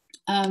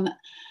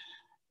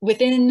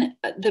 Within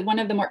one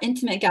of the more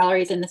intimate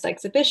galleries in this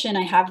exhibition,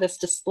 I have this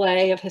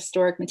display of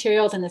historic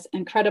materials and this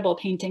incredible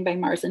painting by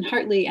Marsden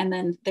Hartley, and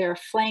then they're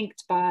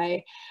flanked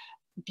by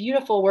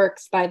beautiful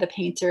works by the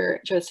painter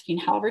Josephine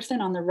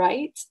Halverson on the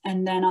right,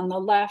 and then on the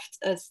left,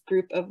 a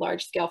group of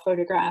large-scale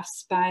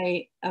photographs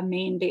by a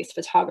Maine-based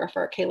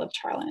photographer, Caleb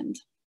Charland.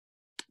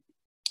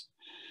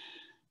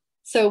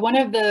 So one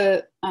of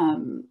the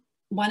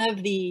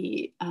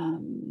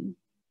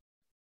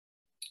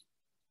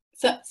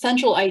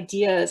central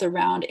ideas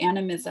around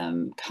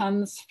animism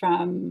comes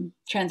from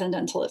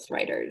transcendentalist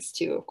writers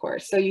too, of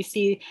course. So you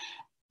see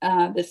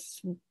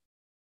this.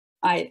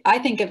 I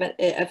think of it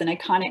as an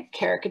iconic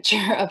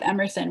caricature of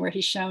Emerson, where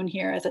he's shown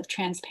here as a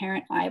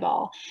transparent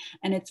eyeball,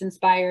 and it's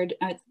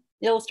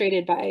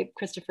illustrated by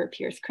Christopher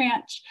Pierce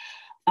Cranch,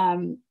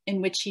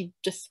 in which he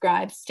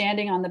describes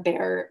standing on the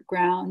bare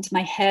ground,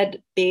 my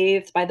head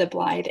bathed by the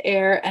blithe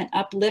air and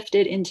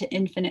uplifted into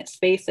infinite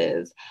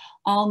spaces.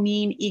 All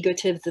mean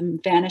egotism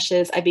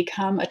vanishes. I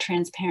become a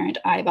transparent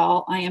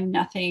eyeball. I am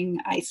nothing.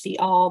 I see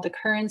all. The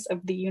currents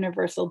of the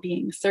universal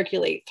being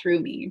circulate through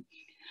me.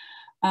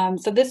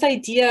 So this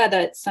idea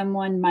that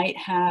someone might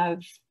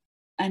have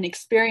an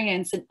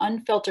experience, an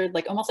unfiltered,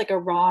 like almost like a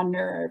raw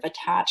nerve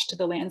attached to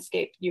the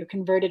landscape, you're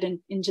converted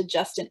into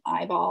just an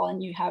eyeball,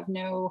 and you have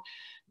no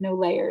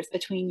layers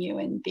between you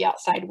and the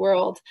outside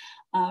world.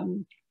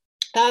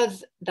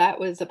 That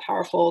was a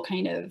powerful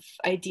kind of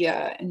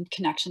idea in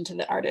connection to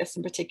the artists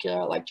in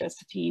particular, like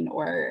Josephine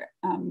or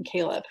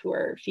Caleb, who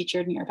are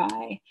featured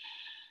nearby.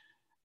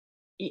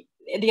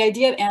 The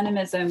idea of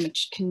animism,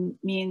 which can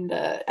mean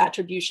the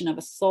attribution of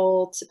a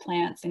soul to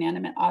plants,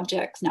 inanimate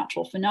objects,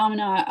 natural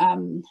phenomena,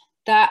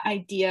 that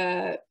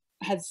idea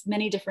has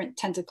many different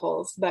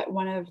tentacles, but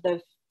one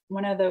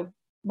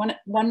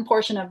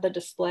portion of the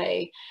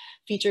display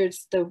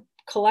features the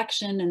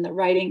collection and the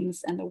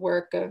writings and the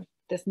work of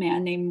this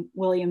man named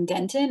William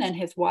Denton and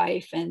his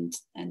wife and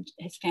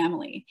his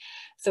family.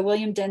 So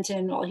William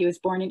Denton, while he was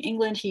born in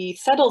England, he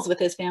settles with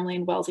his family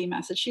in Wellesley,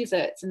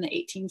 Massachusetts in the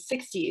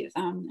 1860s.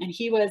 And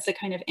he was a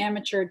kind of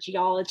amateur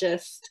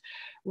geologist,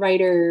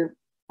 writer,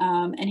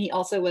 and he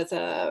also was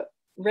a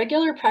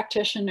regular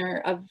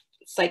practitioner of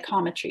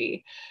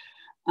psychometry,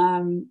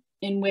 in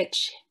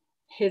which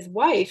his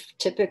wife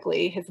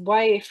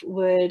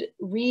would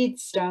read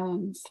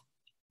stones,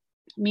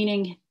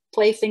 meaning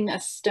placing a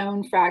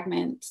stone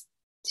fragment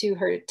to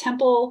her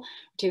temple,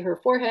 to her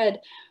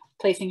forehead,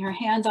 placing her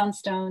hands on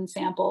stone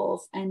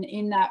samples, and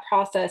in that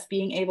process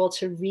being able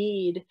to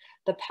read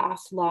the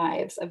past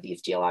lives of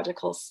these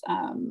geological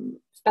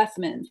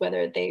specimens,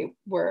 whether they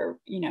were,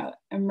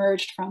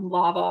 emerged from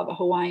lava of a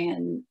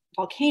Hawaiian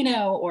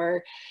volcano,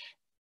 or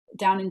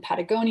down in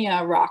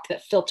Patagonia, rock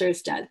that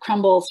filters down,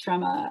 crumbles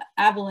from a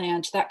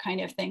avalanche, that kind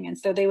of thing. And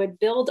so they would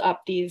build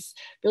up these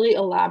really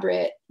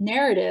elaborate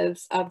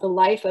narratives of the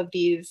life of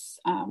these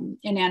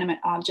inanimate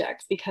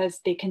objects, because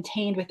they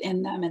contained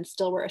within them and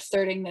still were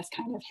asserting this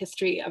kind of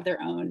history of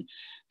their own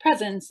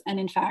presence. And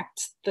in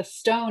fact, the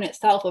stone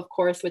itself, of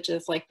course, which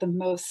is like the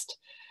most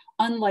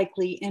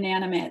unlikely,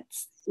 inanimate,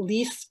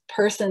 least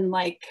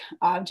person-like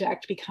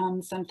object,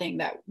 becomes something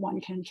that one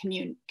can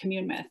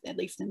commune with, at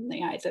least in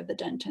the eyes of the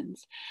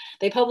Dentons.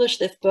 They published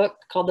this book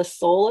called The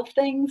Soul of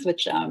Things,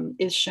 which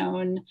is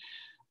shown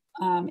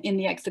in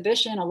the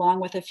exhibition, along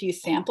with a few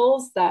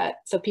samples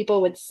so people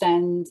would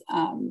send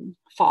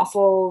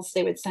fossils,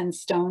 they would send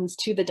stones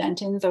to the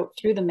Dentons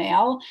through the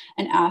mail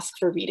and ask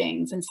for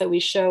readings. And so we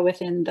show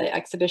within the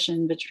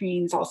exhibition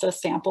vitrines also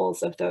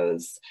samples of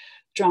those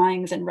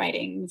drawings and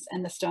writings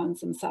and the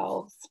stones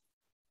themselves.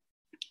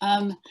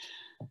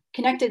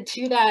 Connected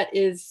to that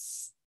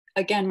is,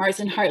 again,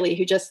 Marston Hartley,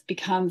 who just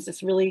becomes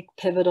this really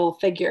pivotal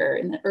figure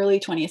in the early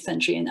 20th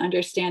century in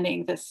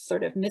understanding this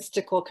sort of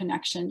mystical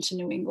connection to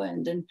New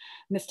England and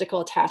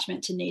mystical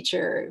attachment to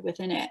nature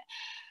within it.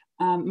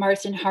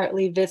 Marston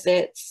Hartley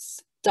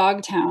visits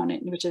Dogtown,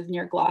 which is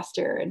near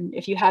Gloucester. And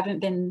if you haven't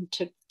been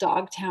to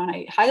Dogtown,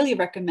 I highly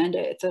recommend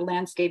it. It's a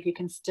landscape you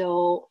can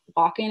still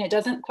walk in. It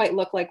doesn't quite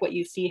look like what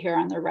you see here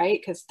on the right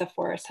because the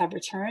forests have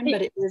returned,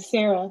 but it is.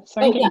 Sarah,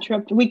 sorry to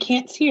interrupt. We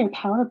can't see your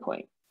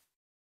PowerPoint.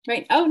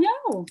 Right.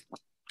 Oh,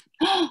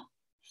 no.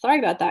 Sorry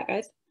about that,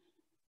 guys.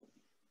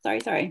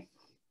 Sorry.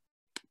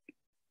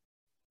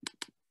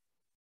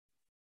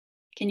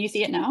 Can you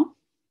see it now?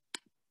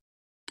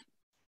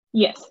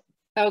 Yes.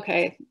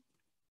 Okay.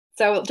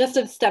 So just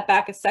to step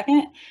back a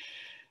second,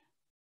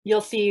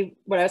 you'll see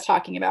what I was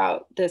talking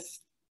about, this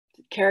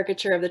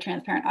caricature of the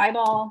transparent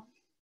eyeball,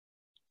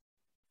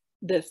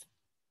 this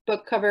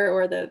book cover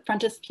or the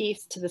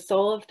frontispiece to The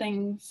Soul of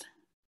Things.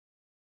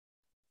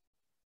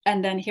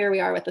 And then here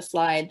we are with a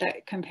slide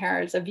that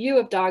compares a view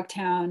of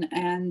Dogtown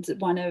and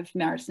one of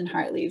Marston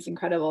Hartley's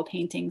incredible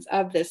paintings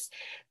of this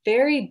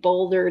very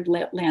bouldered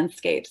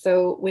landscape.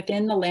 So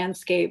within the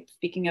landscape,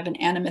 speaking of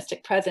an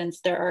animistic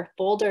presence, there are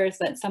boulders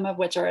that some of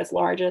which are as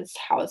large as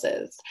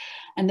houses.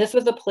 And this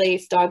was a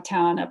place,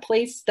 Dogtown, a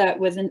place that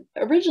was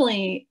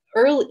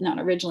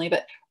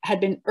had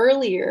been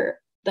earlier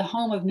the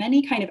home of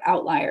many kind of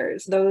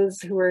outliers,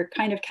 those who were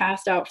kind of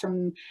cast out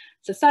from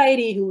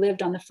society, who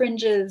lived on the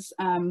fringes,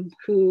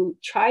 who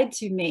tried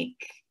to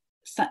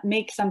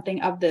make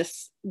something of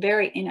this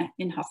very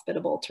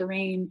inhospitable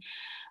terrain.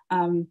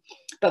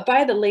 But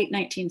by the late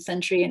 19th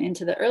century and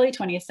into the early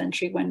 20th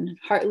century, when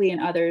Hartley and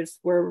others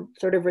were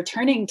sort of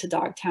returning to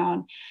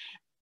Dogtown,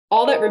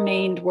 all that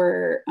remained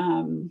were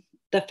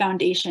the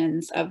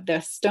foundations of the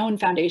stone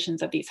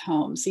foundations of these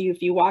homes. So if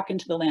you walk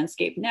into the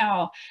landscape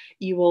now,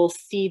 you will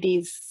see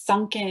these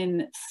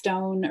sunken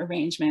stone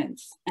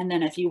arrangements. And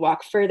then as you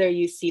walk further,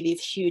 you see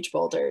these huge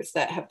boulders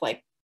that have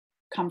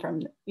come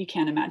from, you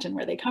can't imagine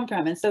where they come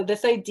from. And so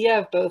this idea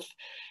of both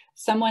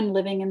someone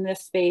living in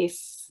this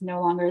space, no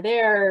longer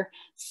there,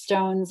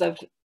 stones of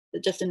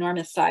just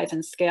enormous size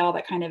and scale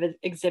that kind of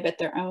exhibit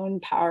their own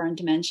power and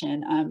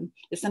dimension,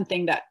 is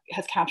something that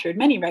has captured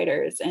many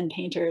writers and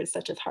painters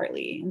such as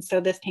Hartley. And so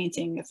this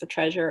painting is a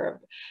treasure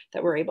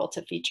that we're able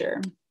to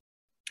feature.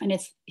 And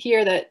it's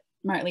here that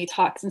Hartley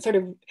talks and sort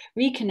of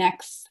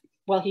reconnects.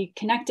 Well, he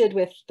connected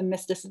with the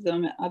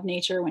mysticism of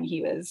nature when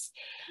he was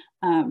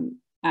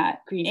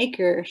at Green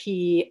Acre.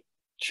 He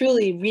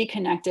truly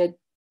reconnected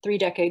 3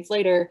 decades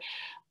later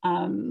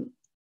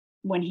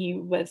when he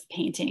was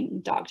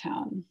painting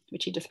Dogtown,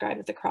 which he described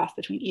as a cross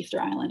between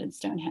Easter Island and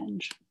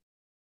Stonehenge.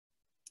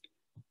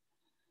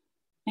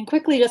 And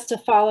quickly, just to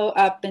follow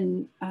up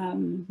and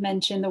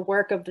mention the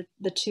work of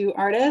the two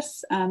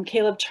artists,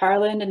 Caleb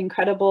Charland, an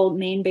incredible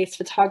Maine-based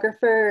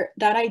photographer,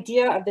 that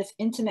idea of this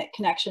intimate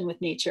connection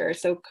with nature.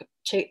 So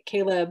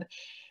Caleb,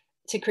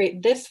 to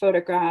create this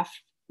photograph,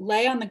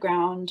 lay on the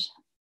ground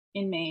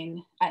in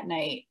Maine at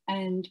night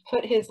and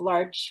put his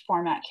large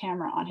format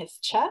camera on his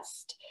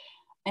chest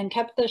and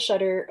kept the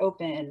shutter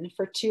open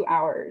for 2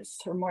 hours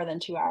or more than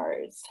 2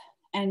 hours.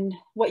 And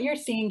what you're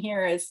seeing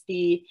here is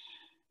the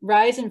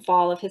rise and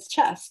fall of his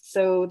chest.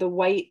 So the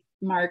white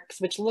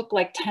marks, which look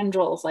like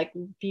tendrils, like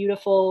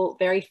beautiful,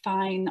 very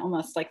fine,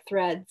 almost like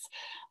threads,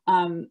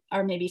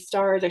 are maybe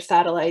stars or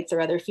satellites or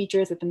other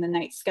features within the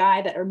night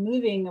sky that are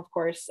moving, of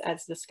course,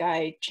 as the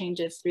sky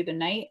changes through the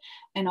night,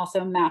 and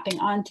also mapping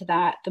onto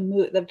that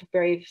the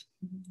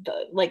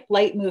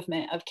light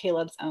movement of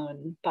Caleb's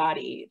own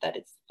body, that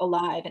it's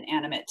alive and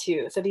animate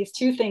too. So these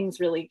two things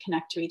really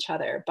connect to each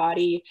other.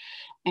 Body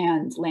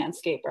and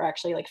landscape are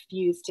actually like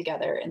fused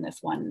together in this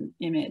one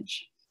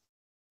image.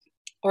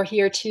 Or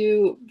here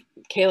too,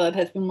 Caleb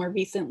has been more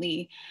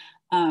recently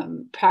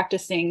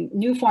practicing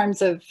new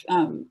forms of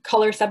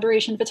color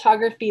separation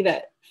photography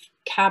that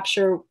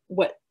capture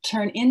what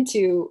turn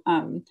into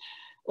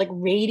like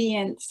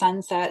radiant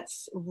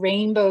sunsets,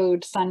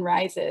 rainbowed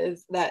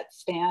sunrises that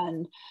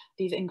span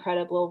these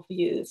incredible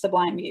views,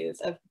 sublime views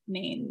of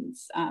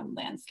Maine's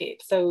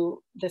landscape.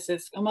 So this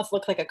is almost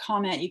looks like a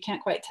comet. You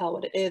can't quite tell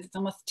what it is. It's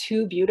almost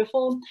too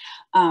beautiful,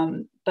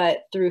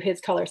 but through his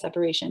color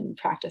separation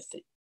practice,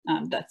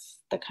 that's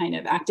the kind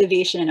of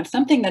activation of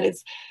something that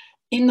is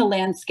in the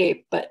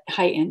landscape, but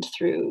heightened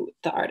through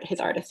his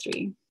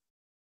artistry.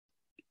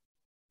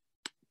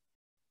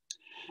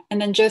 And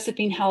then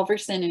Josephine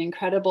Halverson, an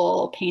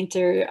incredible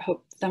painter. I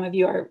hope some of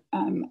you are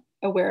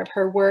aware of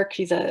her work.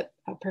 She's a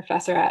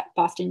professor at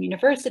Boston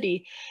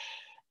University.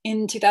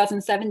 In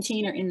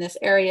 2017, or in this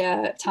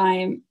area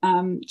time,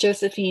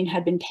 Josephine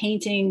had been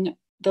painting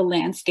the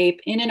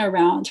landscape in and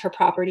around her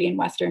property in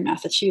Western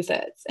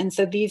Massachusetts. And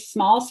so these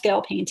small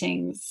scale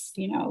paintings,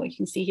 you know, you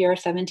can see here,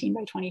 17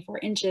 by 24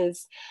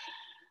 inches,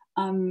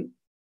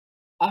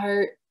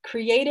 are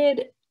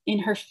created in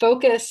her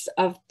focus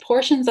of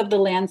portions of the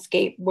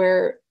landscape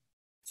where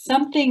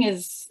something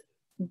is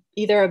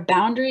either a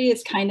boundary,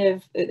 is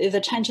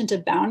attention to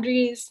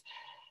boundaries,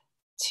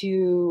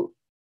 to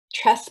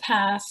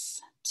trespass,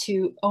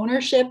 to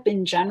ownership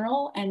in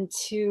general, and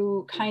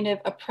to kind of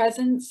a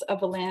presence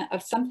of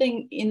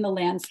something in the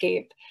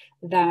landscape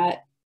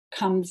that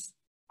comes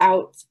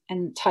out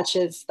and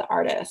touches the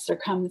artist, or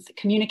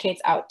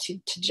communicates out to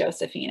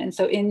Josephine. And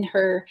so in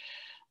her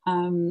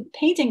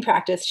painting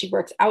practice, she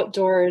works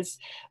outdoors.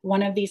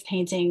 One of these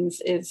paintings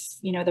is,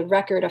 you know, the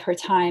record of her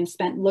time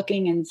spent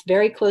looking and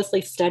very closely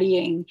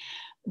studying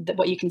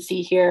what you can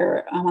see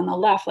here on the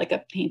left, like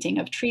a painting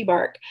of tree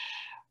bark.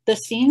 The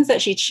scenes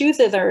that she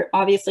chooses are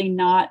obviously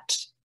not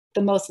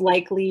the most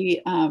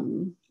likely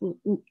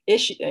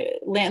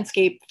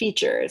landscape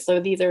features.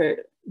 So these are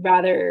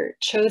rather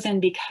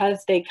chosen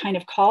because they kind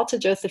of call to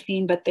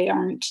Josephine, but they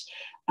aren't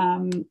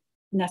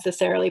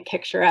necessarily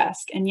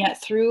picturesque. And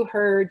yet through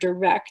her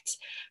direct,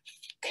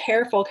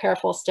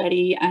 careful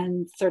study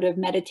and sort of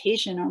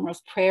meditation,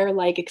 almost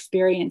prayer-like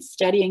experience,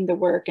 studying the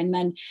work and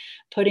then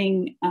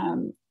putting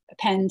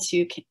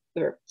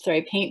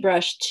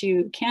paintbrush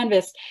to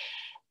canvas,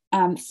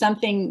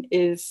 something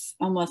is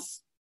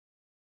almost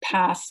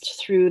passed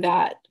through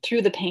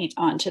the paint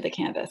onto the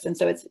canvas. And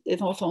so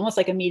it's also almost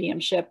like a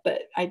mediumship,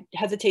 but I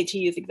hesitate to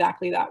use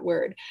exactly that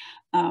word.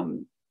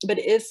 But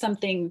it is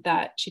something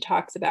that she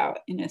talks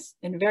about in a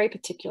very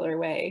particular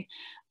way,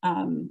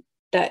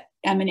 that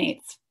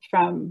emanates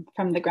from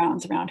the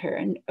grounds around her.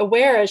 And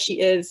aware as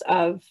she is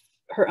of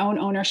her own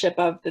ownership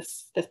of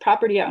this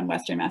property out in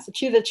Western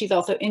Massachusetts, she's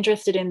also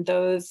interested in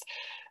those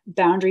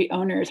boundary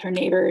owners, her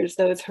neighbors,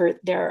 those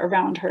they're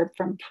around her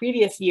from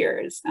previous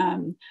years,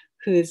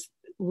 whose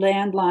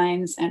land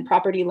lines and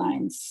property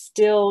lines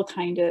still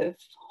kind of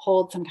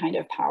hold some kind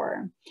of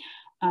power.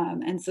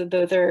 And so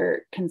those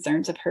are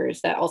concerns of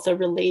hers that also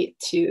relate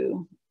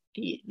to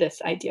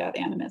this idea of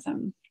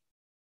animism.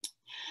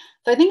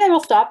 So I think I will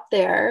stop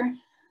there.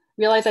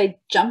 Realize I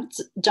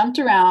jumped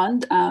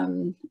around.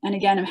 And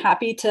again, I'm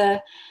happy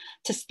to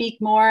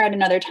speak more at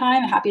another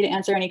time. I'm happy to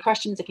answer any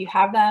questions if you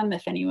have them,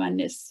 if anyone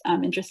is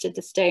interested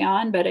to stay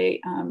on, but I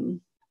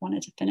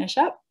wanted to finish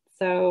up.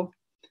 So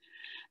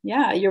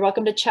yeah, you're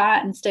welcome to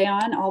chat and stay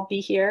on. I'll be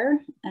here,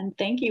 and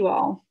thank you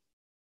all.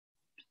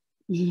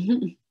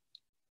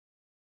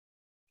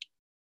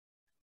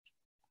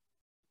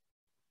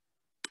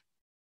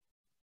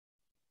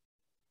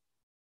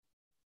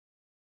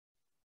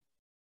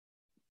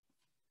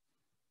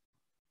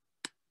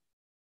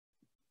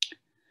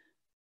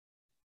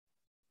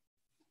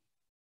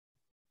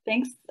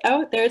 Thanks.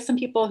 Oh, there's some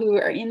people who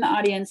are in the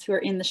audience who are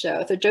in the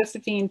show. So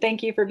Josephine,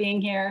 thank you for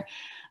being here.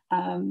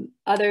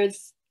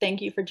 Others,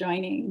 thank you for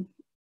joining.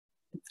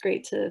 It's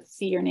great to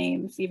see your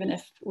names, even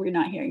if we're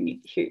not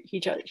hearing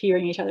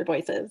each other's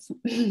voices.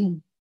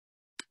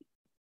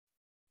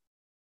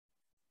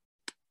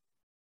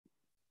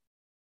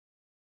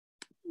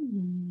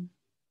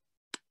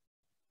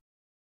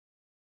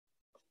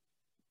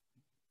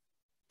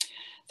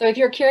 So if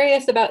you're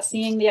curious about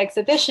seeing the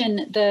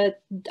exhibition, the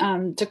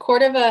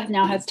deCordova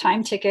now has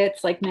time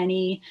tickets, like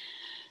many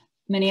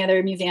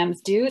other museums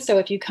do. So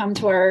if you come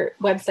to our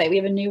website, we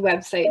have a new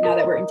website now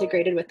that we're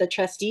integrated with the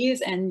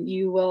trustees, and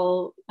you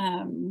will,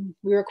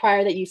 we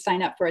require that you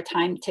sign up for a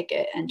time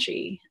ticket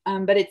entry.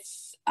 But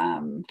it's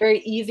very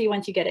easy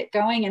once you get it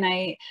going. And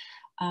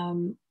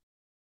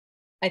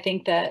I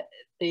think that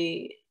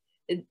the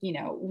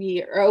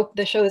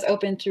show is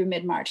open through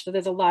mid-March. So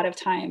there's a lot of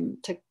time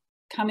to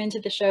come into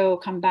the show,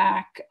 come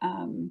back,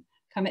 come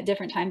at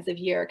different times of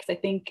year. Because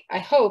I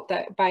hope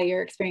that by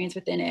your experience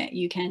within it,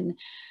 you can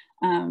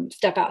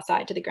step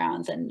outside to the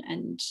grounds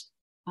and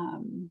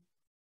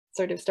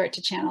sort of start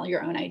to channel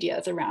your own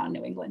ideas around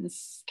New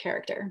England's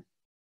character.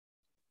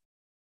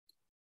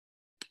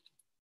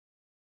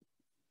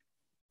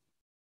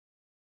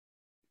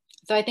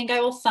 So I think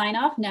I will sign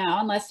off now.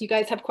 Unless you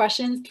guys have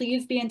questions,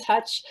 please be in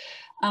touch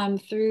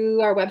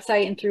through our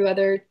website and through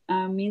other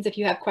means. If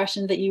you have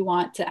questions that you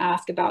want to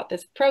ask about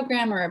this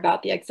program or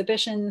about the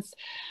exhibitions,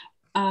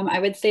 I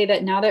would say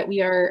that now that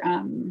we are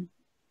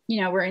you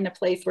know, we're in a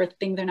place where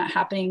things are not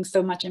happening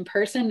so much in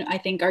person. I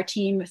think our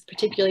team,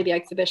 particularly the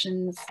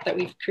exhibitions that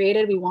we've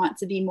created, we want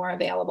to be more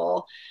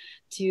available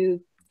to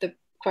the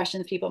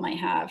questions people might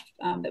have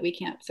that we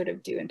can't sort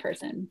of do in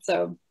person.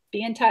 So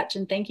be in touch,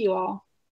 and thank you all.